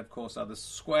macrame, of course, are the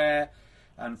square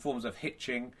and forms of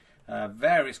hitching,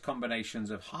 various combinations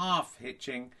of half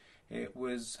hitching. It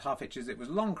was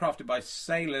long crafted by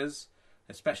sailors,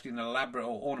 especially in elaborate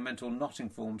or ornamental knotting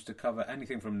forms to cover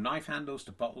anything from knife handles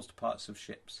to bottles to parts of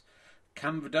ships.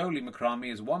 Camvadoli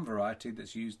macrame is one variety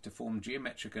that's used to form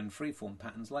geometric and freeform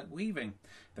patterns like weaving.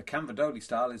 The Camvadoli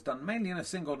style is done mainly in a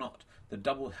single knot, the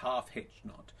double half-hitch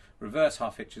knot. Reverse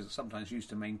half-hitches are sometimes used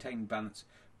to maintain balance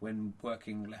when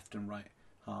working left and right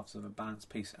halves of a balanced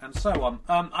piece, and so on.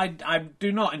 I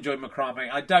do not enjoy macrame.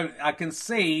 I can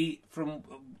see from...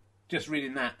 just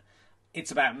reading that,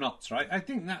 it's about knots, right? I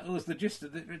think that was the gist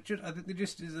of it, Richard. I think the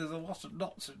gist is there's a lot of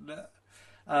knots in there.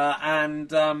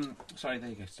 Sorry, there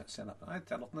you go. Stand up. I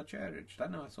fell off my chair, Richard. I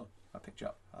know. I picked you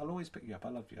up. I'll always pick you up. I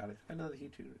love you, Alex. I know that you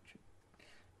too, Richard.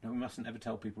 No, we mustn't ever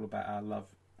tell people about our love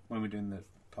when we're doing the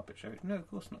puppet show. No, of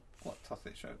course not. What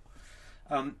puppet show?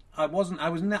 I'm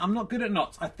not good at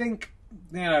knots. I think,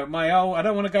 you know, I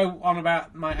don't want to go on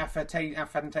about my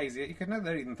aphantasia. You could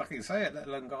never even fucking say it, let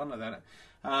alone go on about it.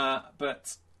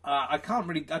 But I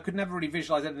could never really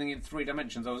visualise anything in 3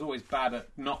 dimensions. I was always bad at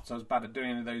knots. I was bad at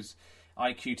doing any of those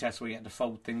IQ tests where you had to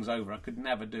fold things over. I could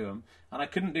never do them. And I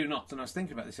couldn't do knots. And I was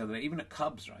thinking about this the other day, even at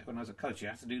Cubs, right? When I was at Cubs, you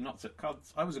have to do knots at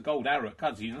Cubs. I was a gold arrow at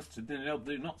Cubs. You have to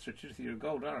do knots, Richard, if you're a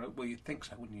gold arrow. Well, you'd think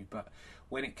so, wouldn't you? But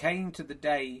when it came to the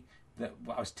day that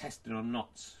I was tested on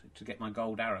knots to get my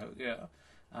gold arrow,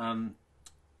 I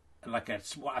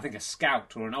think a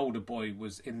scout or an older boy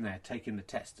was in there taking the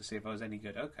test to see if I was any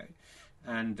good. Okay.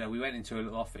 And we went into a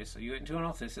little office. So you went into an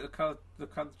office at the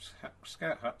Cubs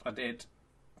Scout Hut. I did.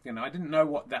 You know, I didn't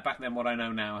know back then what I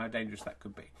know now, how dangerous that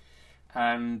could be.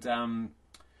 And I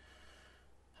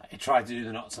tried to do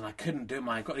the knots and I couldn't do them.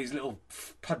 I got these little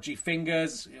pudgy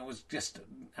fingers. It was just,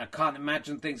 I can't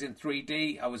imagine things in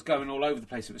 3D. I was going all over the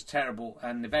place. It was terrible.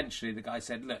 And eventually the guy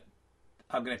said, look,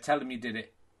 I'm going to tell them you did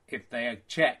it. If they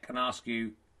check and ask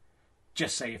you,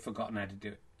 just say you've forgotten how to do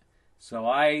it. So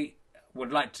I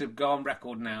would like to go on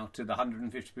record now to the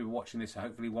 150 people watching this.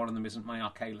 Hopefully one of them isn't my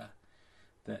Arcala.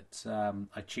 That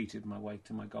I cheated my way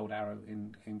to my gold arrow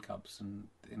in Cubs, and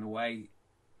in a way,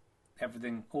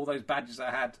 everything, all those badges I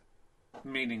had,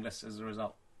 meaningless as a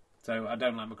result. So I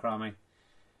don't like macrame.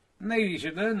 Maybe you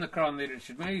should learn the macrame,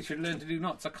 Richard. Maybe you should learn to do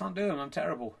knots. I can't do them. I'm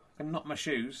terrible. I can knot my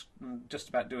shoes and just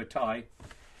about do a tie.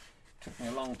 Took me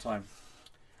a long time.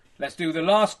 Let's do the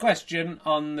last question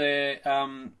on the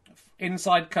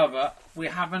inside cover. We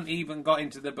haven't even got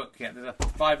into the book yet. There's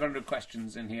 500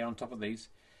 questions in here on top of these.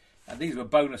 These were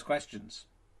bonus questions.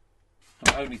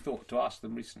 I only thought to ask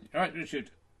them recently. All right, Richard,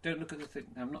 don't look at the thing.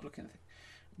 No, I'm not looking at the thing.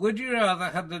 Would you rather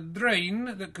have the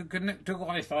drain that could connect to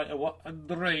Wi-Fi, or what? A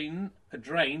drain that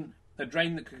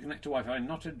could connect to Wi-Fi,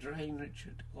 not a drain,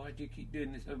 Richard. Why do you keep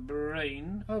doing this? A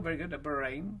brain. Oh, very good, a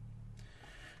brain.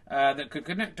 That could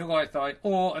connect to Wi-Fi,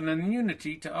 or an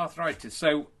immunity to arthritis.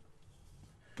 So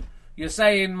you're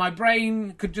saying my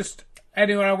brain could just,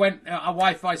 anywhere I went, a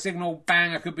Wi-Fi signal,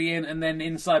 bang, I could be in, and then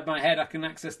inside my head I can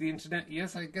access the internet?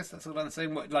 Yes, I guess that's what I'm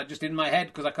saying. What, like just in my head,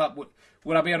 because I can't.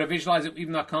 Would I be able to visualise it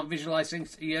even though I can't visualise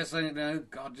things? Yes, I know.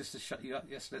 God, just to shut you up.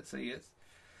 Yes, let's say yes.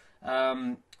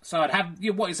 So I'd have.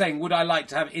 What you're saying? Would I like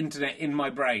to have internet in my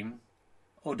brain,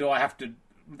 or do I have to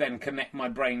then connect my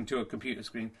brain to a computer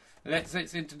screen? Let's say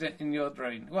it's internet in your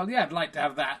brain. Well, yeah, I'd like to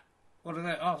have that. What are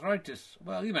the arthritis?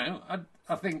 Well, you know,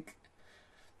 I think.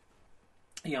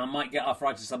 Yeah, I might get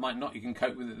arthritis, I might not. You can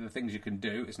cope with it, the things you can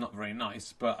do. It's not very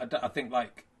nice, but I think,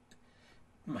 like,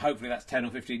 hopefully that's 10 or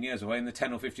 15 years away. In the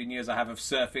 10 or 15 years I have of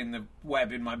surfing the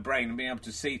web in my brain and being able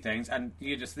to see things, and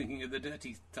you're just thinking of the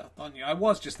dirty stuff, aren't you? I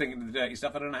was just thinking of the dirty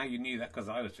stuff. I don't know how you knew that, because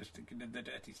I was just thinking of the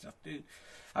dirty stuff too.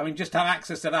 I mean, just have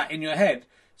access to that in your head.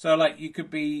 So, like, you could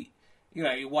be, you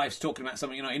know, your wife's talking about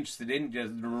something you're not interested in,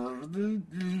 just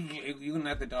you wouldn't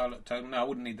have the dial-up tone. No, I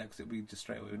wouldn't need that, because it would be just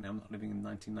straight away. Now I'm not living in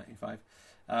 1995.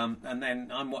 And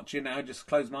then I'm watching now, just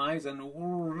close my eyes and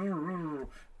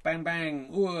bang,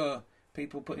 bang,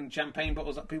 people putting champagne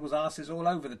bottles up people's asses all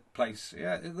over the place.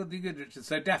 Yeah, it would be good, Richard.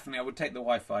 So definitely I would take the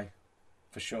Wi-Fi,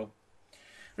 for sure.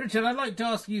 Richard, I'd like to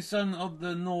ask you some of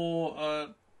the more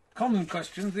common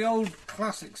questions, the old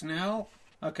classics now.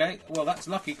 Okay, well that's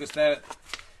lucky, because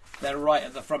they're right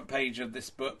at the front page of this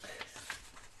book.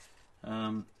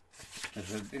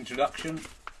 There's an introduction.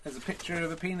 There's a picture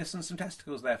of a penis and some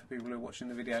testicles there for people who are watching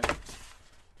the video.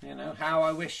 You know, how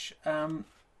I wish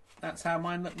that's how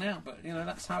mine look now, but, you know,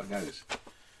 that's how it goes.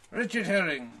 Richard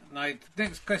Herring, my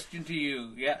next question to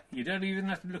you. Yeah, you don't even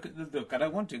have to look at the book. I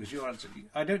don't want to, because you're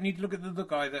answering. I don't need to look at the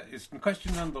book either. It's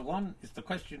question number 1. It's the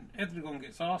question everyone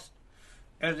gets asked.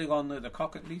 Everyone know the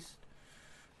cock, at least.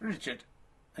 Richard,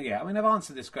 yeah, I mean, I've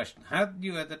answered this question. Have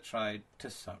you ever tried to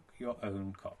suck your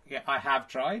own cock? Yeah, I have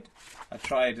tried. I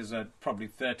tried as a probably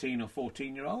 13 or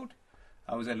 14-year-old.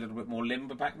 I was a little bit more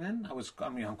limber back then.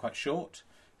 I'm quite short,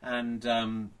 and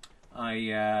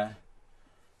I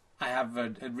have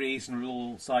a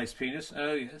reasonable sized penis.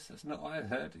 Oh yes, that's not what I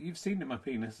heard. You've seen my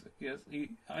penis. Yes,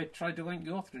 I tried to wank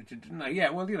you off, Richard, didn't I? Yeah,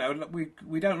 well, you know,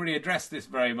 we don't really address this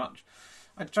very much.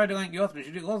 I tried to wank you off,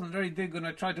 Richard. It wasn't very big when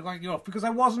I tried to wank you off, because I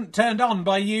wasn't turned on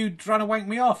by you trying to wank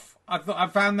me off. I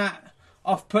found that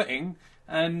off-putting,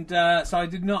 and so I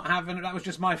did not have, and that was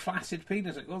just my flaccid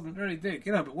penis. It wasn't very big,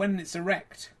 you know. But when it's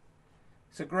erect,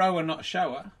 it's a grower, not a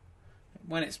shower.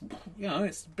 when it's,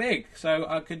 it's big. So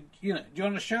I could, do you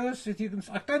want to show us if you can?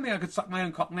 I don't think I could suck my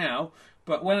own cock now,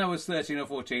 but when I was 13 or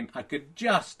 14, I could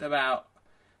just about,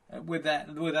 with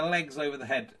the legs over the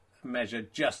head measure,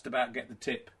 just about get the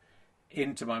tip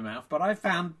into my mouth. But I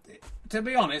found, to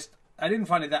be honest, I didn't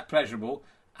find it that pleasurable,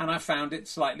 and I found it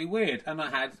slightly weird. And I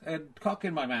had a cock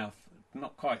in my mouth,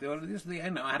 not quite.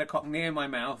 I had a cock near my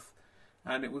mouth,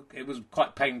 and it was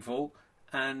quite painful,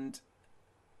 and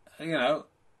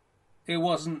it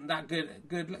wasn't that good.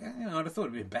 I'd have thought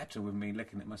it'd been better with me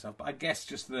looking at myself, but I guess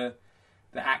just the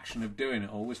action of doing it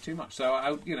all was too much. So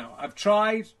I've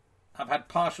tried, I've had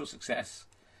partial success,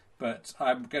 but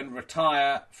I'm going to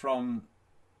retire from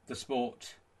the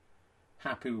sport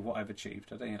happy with what I've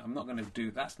achieved. I'm not going to do.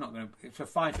 That's not going to for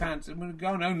 £5. I'm going to go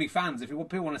on OnlyFans. If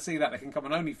people want to see that, they can come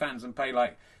on OnlyFans and pay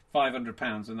like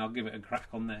 £500, and I'll give it a crack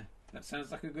on there. That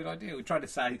sounds like a good idea. We tried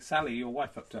to sally your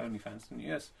wife up to OnlyFans, didn't you?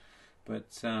 Yes. But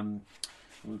it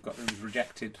was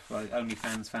rejected.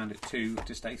 OnlyFans found it too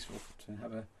distasteful to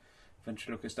have a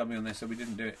ventriloquist dummy on there, so we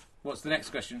didn't do it. What's the next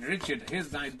question? Richard,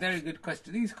 here's a very good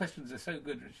question. These questions are so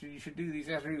good, Richard. You should do these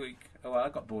every week. Oh, well, I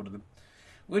got bored of them.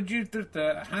 Would you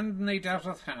prefer a hand made out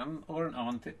of ham or an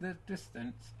aunt at the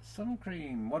distance? Sun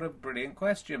cream. What a brilliant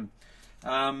question.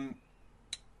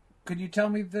 Could you tell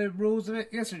me the rules of it?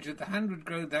 Yes, Richard. The hand would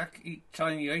grow back each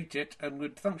time you ate it and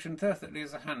would function perfectly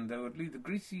as a hand. There would leave a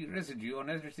greasy residue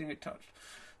on everything it touched.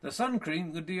 The sun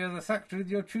cream would be of the factory of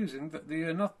your choosing, but they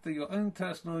are not for your own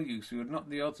personal use. You would not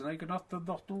the odds and make enough to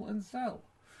bottle and sell.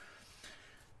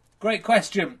 Great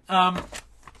question.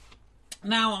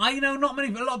 Now, a lot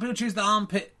of people choose the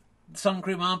armpit, sun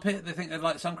cream armpit. They think they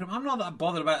like sun cream. I'm not that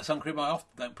bothered about sun cream. I often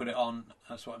don't put it on.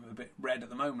 That's why I'm a bit red at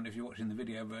the moment if you're watching the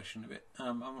video version of it.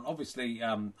 Obviously,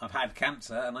 I've had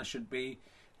cancer and I should be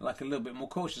a little bit more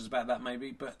cautious about that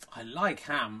maybe. But I like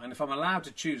ham, and if I'm allowed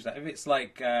to choose that, if it's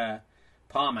like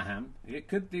Parma ham, it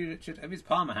could be, Richard. If it's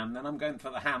Parma ham, then I'm going for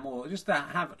the ham, or just to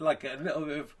have like a little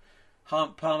bit of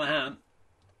Parma ham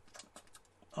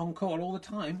on call all the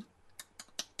time.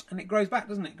 And it grows back,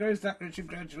 doesn't it? It grows back, Richard,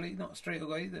 gradually, not straight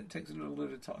away. That takes a little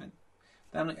bit of time.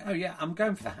 Then, I'm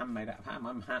going for the ham made out of ham.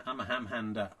 I'm a ham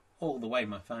hander all the way,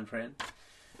 my fine friend.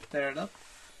 Fair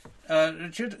enough.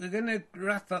 Richard, we're going to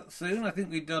wrap up soon. I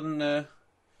think we've done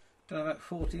about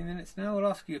 14 minutes now. I'll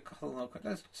ask you a couple more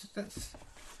questions. That's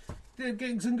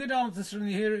getting some good answers from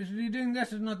you here. You're doing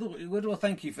better than I thought you would. Well,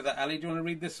 thank you for that, Ali. Do you want to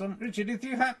read this one? Richard, if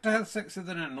you had to have sex with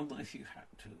an animal, if you had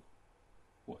to,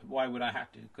 why would I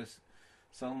have to? Because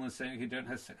someone was saying if you don't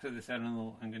have sex with this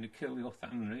animal, I'm going to kill your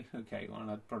family. Okay, well,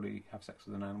 I'd probably have sex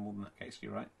with an animal in that case,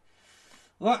 you're right.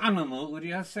 What animal would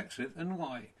you have sex with and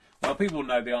why? Well, people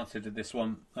know the answer to this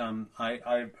one. I'm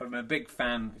a big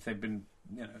fan, if they've been,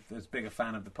 if there's a bigger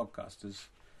fan of the podcast, as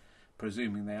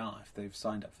presuming they are, if they've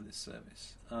signed up for this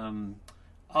service. I'm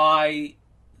a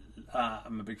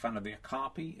big fan of the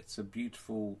okapi. It's a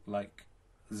beautiful,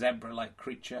 zebra-like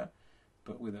creature,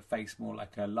 but with a face more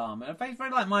like a llama. A face very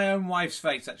like my own wife's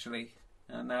face, actually.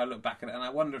 And now I look back at it, and I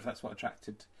wonder if that's what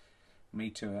attracted me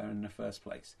to her in the first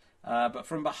place. But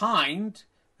from behind,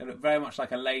 they look very much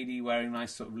like a lady wearing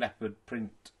nice sort of leopard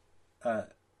print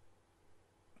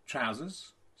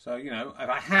trousers. So, if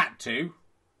I had to,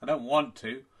 I don't want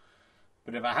to,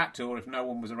 but if I had to, or if no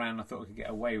one was around and I thought I could get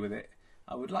away with it,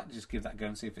 I would like to just give that a go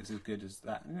and see if it's as good as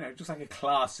that. Just like a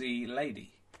classy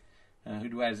lady.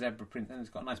 Who'd wear zebra print, and it's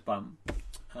got a nice bum.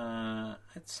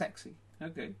 It's sexy.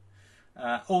 Okay.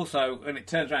 Also, when it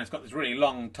turns around, it's got this really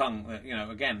long tongue that,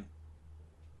 again,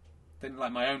 didn't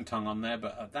like my own tongue on there,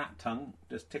 but that tongue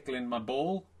just tickling my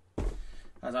ball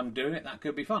as I'm doing it, that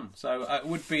could be fun. So it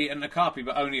would be an okapi,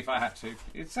 but only if I had to.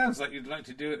 It sounds like you'd like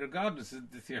to do it regardless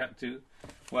if you had to.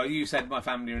 Well, you said my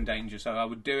family are in danger, so I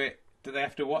would do it. Do they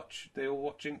have to watch? They all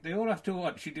watching? They all have to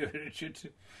watch you do it, Richard.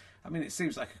 I mean, it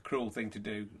seems like a cruel thing to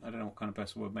do. I don't know what kind of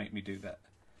person would make me do that.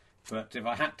 But if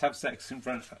I had to have sex in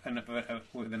front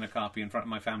with an okapi in front of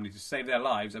my family to save their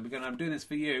lives, I'd be going, I'm doing this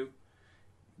for you.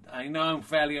 I know I'm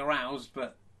fairly aroused,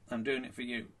 but I'm doing it for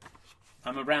you.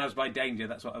 I'm aroused by danger,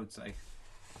 that's what I would say.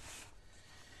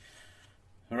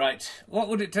 Right. What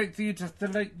would it take for you to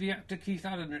thrillate the actor Keith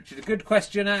Allen, Richard? A good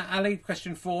question, Ali.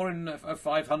 Question 4 of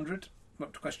 500.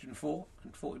 Up to question 4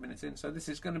 and 40 minutes in, so this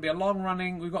is going to be a long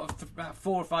running. We've got about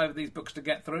 4 or 5 of these books to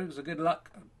get through, so good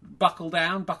luck. Buckle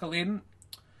down, buckle in.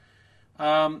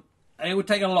 It would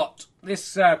take a lot.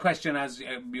 This question, as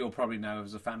you'll probably know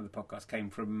as a fan of the podcast, came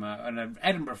from an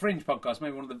Edinburgh Fringe podcast.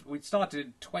 Maybe we started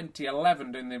in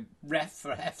 2011 doing the ref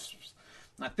for Hefs.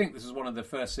 I think this was one of the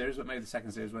first series, but maybe the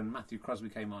second series when Matthew Crosby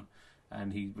came on,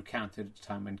 and he recounted a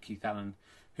time when Keith Allen,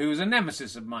 who was a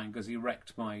nemesis of mine because he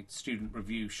wrecked my student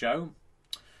review show.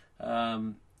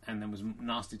 and then was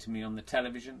nasty to me on the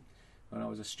television when I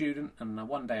was a student, and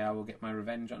one day I will get my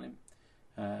revenge on him.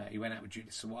 He went out with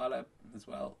Judith Sawalha as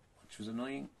well, which was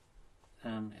annoying.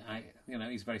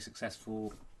 He's a very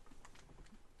successful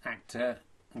actor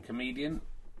and comedian,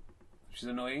 which is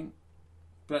annoying.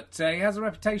 But he has a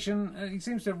reputation. He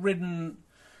seems to have ridden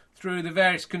through the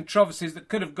various controversies that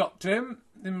could have got to him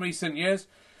in recent years.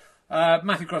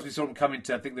 Matthew Crosby saw him come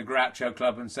into, I think, the Groucho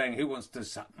Club and saying, "Who wants to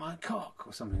suck my cock?"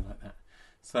 or something like that.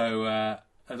 So,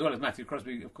 as well as Matthew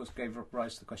Crosby, of course, gave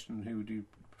rise to the question, who would you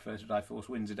prefer to divorce,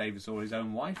 Windsor Davis or his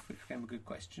own wife, which became a good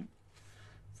question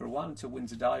for a while, until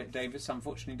Windsor Davis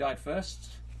unfortunately died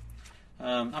first.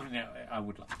 I'm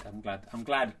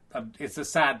glad. It's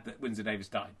sad that Windsor Davis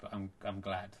died, but I'm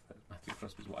glad that Matthew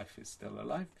Crosby's wife is still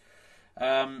alive.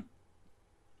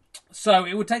 So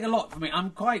it would take a lot for me.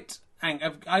 I'm quite angry.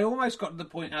 I almost got to the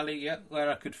point, Ali, where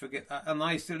I could forget that. Am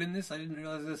I still in this? I didn't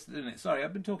realise I was still in it. Sorry,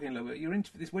 I've been talking a little bit.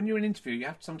 When you're in an interview, you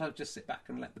have to sometimes just sit back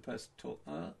and let the person talk.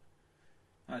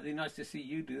 It'd be nice to see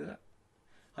you do that.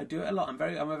 I do it a lot. I'm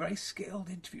a very skilled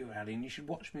interviewer, Ali, and you should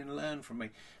watch me and learn from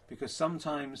me, because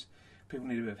sometimes people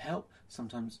need a bit of help.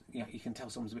 Sometimes you can tell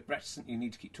someone's a bit reticent. You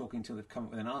need to keep talking until they've come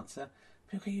up with an answer.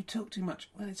 Because you talk too much.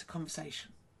 Well, it's a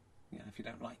conversation. If you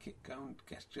don't like it, go and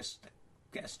get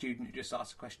a student who just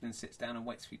asks a question and sits down and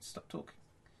waits for you to stop talking.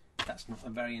 That's not a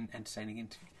very entertaining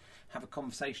interview. Have a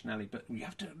conversation, Ali, but you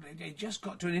just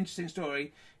got to an interesting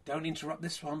story. Don't interrupt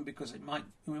this one, because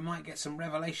we might get some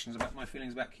revelations about my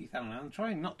feelings about Keith Allen. I'm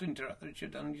trying not to interrupt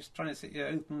Richard. I'm just trying to sit here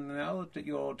open at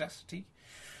your audacity.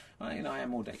 I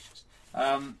am audacious.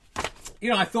 I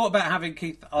thought about having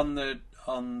Keith on the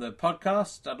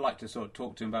podcast. I'd like to sort of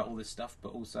talk to him about all this stuff, but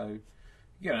also,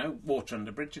 water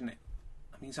under bridge, isn't it?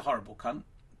 I mean, he's a horrible cunt,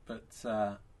 but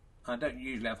I don't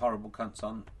usually have horrible cunts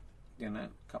on. A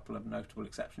couple of notable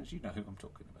exceptions. You know who I'm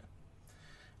talking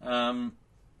about.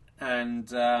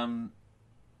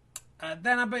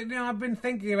 Then I've been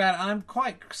thinking about it. I'm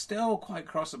still quite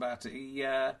cross about it.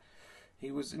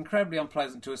 He was incredibly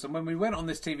unpleasant to us, and when we went on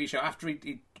this TV show, after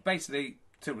he basically,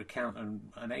 to recount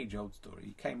an age-old story,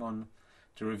 he came on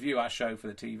to review our show for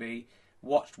the TV,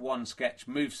 watched one sketch,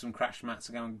 moved some crash mats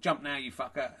and going, "Jump now, you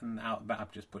fucker," and out. But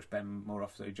I've just pushed Ben more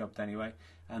off, so he jumped anyway.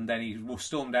 And then he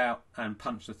stormed out and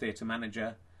punched the theatre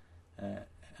manager,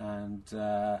 and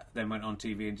then went on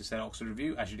TV and just said, "Oxford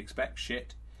Review, as you'd expect,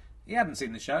 shit." He hadn't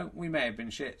seen the show. We may have been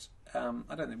shit. I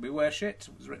don't think we were shit.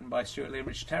 It was written by Stuart Lee and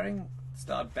Richard Herring.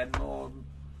 Starred Ben Moore,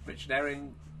 Richard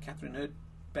Herring, Catherine Hood,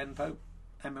 Ben Pope,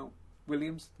 Emma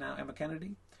Williams, now Emma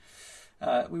Kennedy.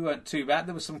 We weren't too bad.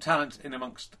 There was some talent in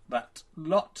amongst that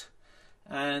lot.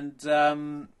 And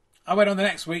I went on the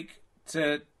next week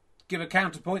to give a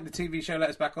counterpoint. The TV show let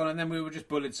us back on, and then we were just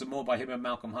bullied some more by him and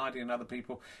Malcolm Hardy and other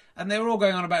people. And they were all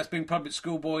going on about us being public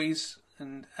school boys.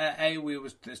 And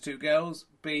there's two girls.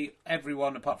 B,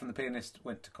 everyone apart from the pianist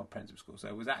went to comprehensive school. So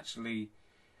it was actually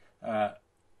a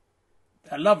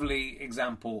lovely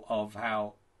example of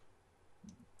how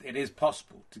it is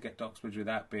possible to get to Oxbridge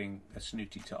without being a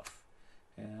snooty toff.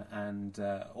 And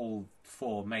all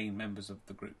four main members of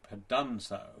the group had done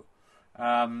so.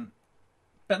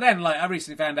 But then, I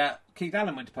recently found out Keith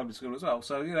Allen went to public school as well.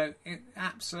 So, it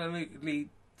absolutely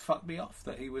fucked me off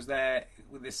that he was there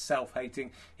with this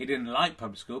self-hating. He didn't like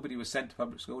public school, but he was sent to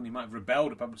public school, and he might have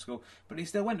rebelled at public school, but he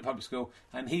still went to public school,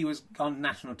 and he was on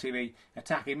national TV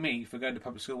attacking me for going to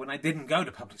public school when I didn't go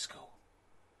to public school.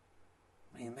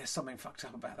 I mean, there's something fucked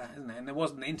up about that, isn't there? And there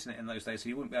wasn't the internet in those days, so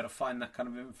you wouldn't be able to find that kind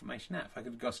of information out. If I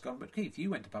could have just gone, "But Keith, you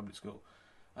went to public school,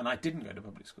 and I didn't go to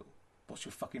public school. What's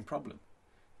your fucking problem?"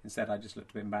 Instead, I just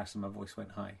looked a bit embarrassed and my voice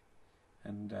went high.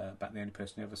 And about the only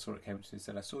person who ever saw it came up to me and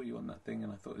said, "I saw you on that thing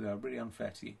and I thought they were really unfair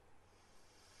to you."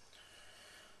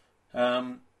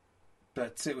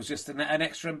 But it was just an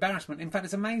extra embarrassment. In fact,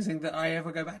 it's amazing that I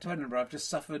ever go back to Edinburgh. I've just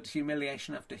suffered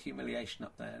humiliation after humiliation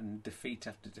up there and defeat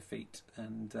after defeat.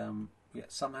 And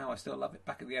yet somehow I still love it.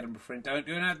 Back at the Edinburgh Fringe. Don't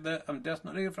do an advert. I'm just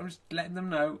not doing it. I'm just letting them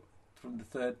know. From the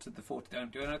 3rd to the 14th.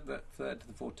 Don't do an advert. 3rd to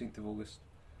the 14th of August.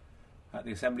 At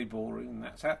the Assembly Ballroom.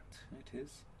 That's it. It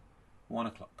is 1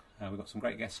 o'clock. We've got some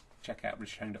great guests. Check out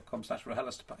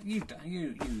richardherring.com/Rahellas. You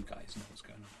guys know what's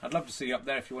going on. I'd love to see you up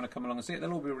there if you want to come along and see it.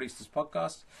 They'll all be released as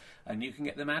podcasts, and you can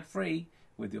get them ad-free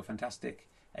with your fantastic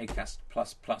Acast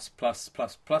plus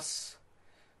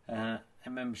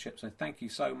membership. So thank you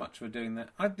so much for doing that.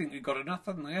 I think we've got enough,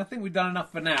 haven't we? I think we've done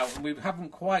enough for now, and we haven't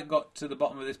quite got to the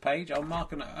bottom of this page. I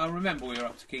remember we were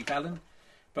up to Keith Allen,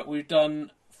 but we've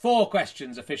done 4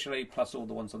 questions officially, plus all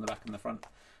the ones on the back and the front.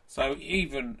 So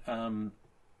even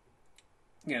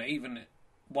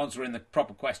once we're in the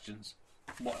proper questions,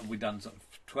 what have we done? Sort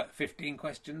of 15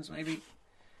 questions, maybe.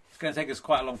 It's going to take us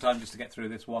quite a long time just to get through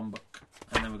this one book.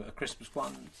 And then we've got the Christmas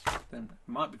ones. Then it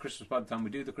might be Christmas by the time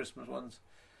we do the Christmas ones.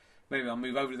 Maybe I'll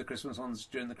move over to the Christmas ones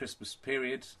during the Christmas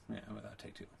period. Yeah, well, that'll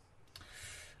take too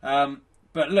long.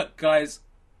 But look, guys,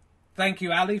 thank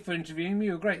you, Ali, for interviewing me.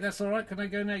 You're great. That's all right. Can I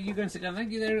go now? You go and sit down.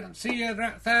 Thank you there. See you,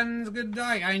 rat fans. Good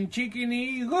night. I'm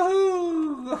Cheekiny.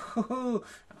 Woohoo!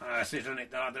 Sit on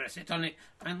it, Dada. Sit on it.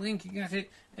 I'm winking at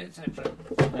it, etc.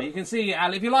 You can see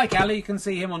Ali. If you like Ali, you can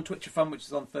see him on Twitch Fun, which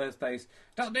is on Thursdays.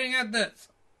 Stop doing adverts.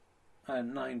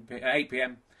 8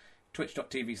 p.m.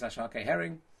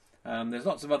 Twitch.tv/RKHerring. There's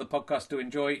lots of other podcasts to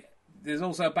enjoy. There's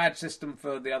also a badge system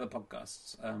for the other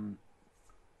podcasts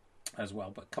as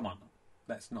well. But come on,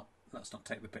 let's not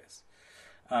take the piss.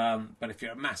 But if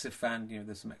you're a massive fan,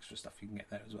 there's some extra stuff you can get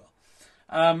there as well.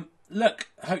 Look,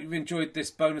 I hope you've enjoyed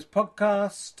this bonus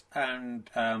podcast, and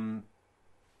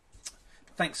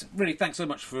thanks so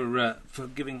much for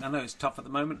giving. I know it's tough at the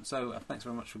moment, so thanks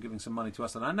very much for giving some money to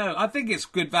us. And I think it's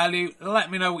good value.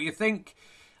 Let me know what you think.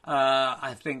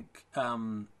 I think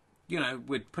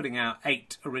we're putting out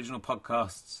 8 original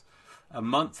podcasts a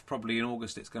month. Probably in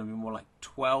August it's going to be more like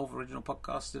 12 original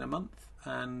podcasts in a month,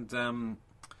 and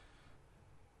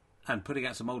putting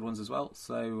out some old ones as well.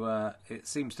 So it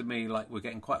seems to me like we're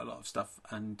getting quite a lot of stuff,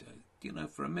 and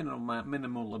for a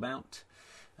minimal amount.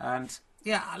 And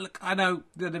yeah, look, I know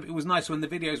that it was nice when the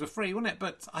videos were free, wasn't it?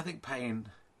 But I think paying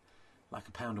like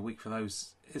 £1 a week for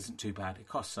those isn't too bad. It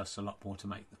costs us a lot more to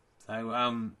make them. So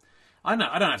I know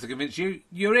I don't have to convince you.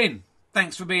 You're in.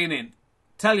 Thanks for being in.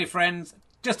 Tell your friends.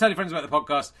 Just tell your friends about the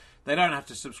podcast. They don't have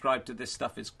to subscribe to this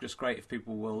stuff. It's just great if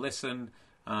people will listen.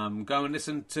 Go and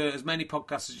listen to as many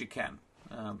podcasts as you can.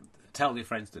 Tell your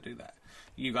friends to do that.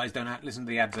 You guys don't have to listen to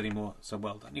the ads anymore, so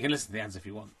well done. You can listen to the ads if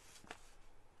you want.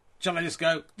 Shall I just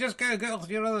go? Just go off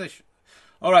your rubbish.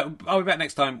 All right, I'll be back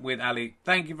next time with Ali.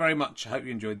 Thank you very much. I hope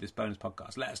you enjoyed this bonus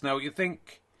podcast. Let us know what you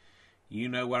think. You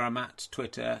know where I'm at.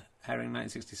 Twitter,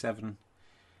 Herring1967.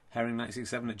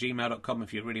 Herring1967@gmail.com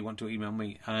if you really want to email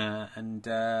me. And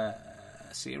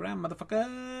see you around,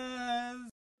 motherfuckers.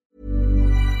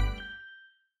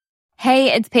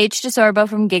 Hey, it's Paige DeSorbo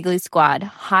from Giggly Squad.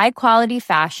 High quality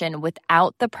fashion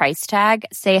without the price tag.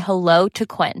 Say hello to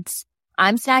Quince.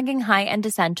 I'm snagging high-end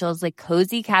essentials like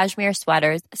cozy cashmere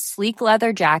sweaters, sleek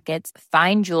leather jackets,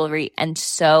 fine jewelry, and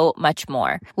so much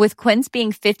more. With Quince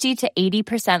being 50 to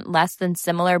 80% less than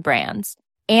similar brands.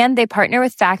 And they partner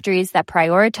with factories that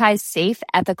prioritize safe,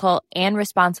 ethical, and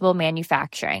responsible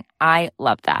manufacturing. I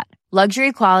love that.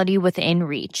 Luxury quality within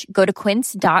reach. Go to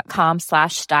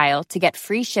quince.com/style to get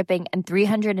free shipping and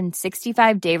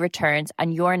 365-day returns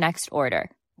on your next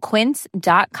order.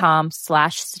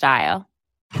 Quince.com/style.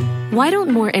 Why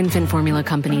don't more infant formula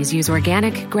companies use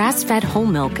organic, grass-fed whole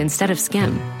milk instead of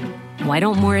skim? Why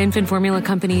don't more infant formula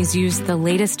companies use the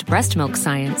latest breast milk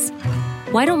science?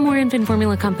 Why don't more infant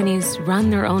formula companies run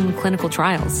their own clinical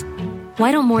trials?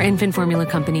 Why don't more infant formula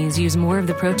companies use more of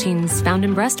the proteins found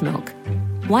in breast milk?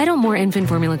 Why don't more infant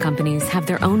formula companies have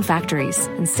their own factories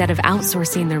instead of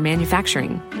outsourcing their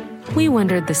manufacturing? We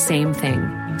wondered the same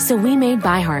thing. So we made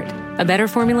ByHeart, a better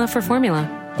formula for formula.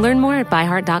 Learn more at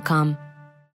byheart.com.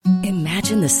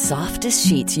 Imagine the softest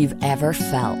sheets you've ever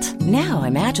felt. Now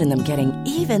imagine them getting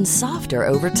even softer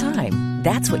over time.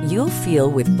 That's what you'll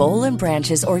feel with Boll &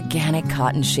 Branch's organic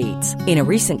cotton sheets. In a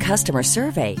recent customer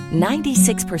survey,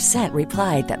 96%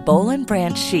 replied that Boll &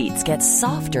 Branch sheets get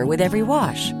softer with every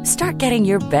wash. Start getting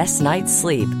your best night's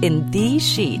sleep in these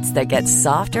sheets that get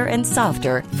softer and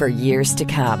softer for years to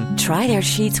come. Try their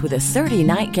sheets with a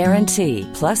 30-night guarantee.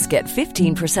 Plus, get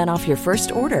 15% off your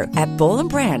first order at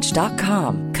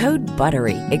bollandbranch.com. Code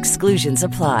BUTTERY. Exclusions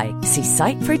apply. See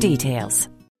site for details.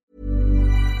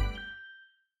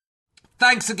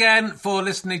 Thanks again for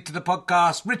listening to the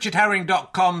podcast.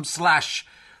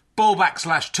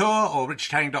 richardherring.com/ballback/tour or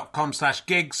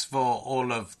richardherring.com/gigs for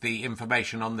all of the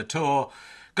information on the tour.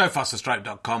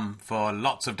 GoFasterStroke.com for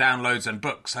lots of downloads and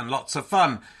books and lots of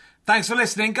fun. Thanks for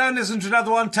listening. Go and listen to another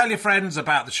one. Tell your friends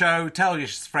about the show. Tell your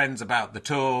friends about the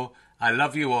tour. I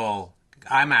love you all.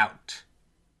 I'm out.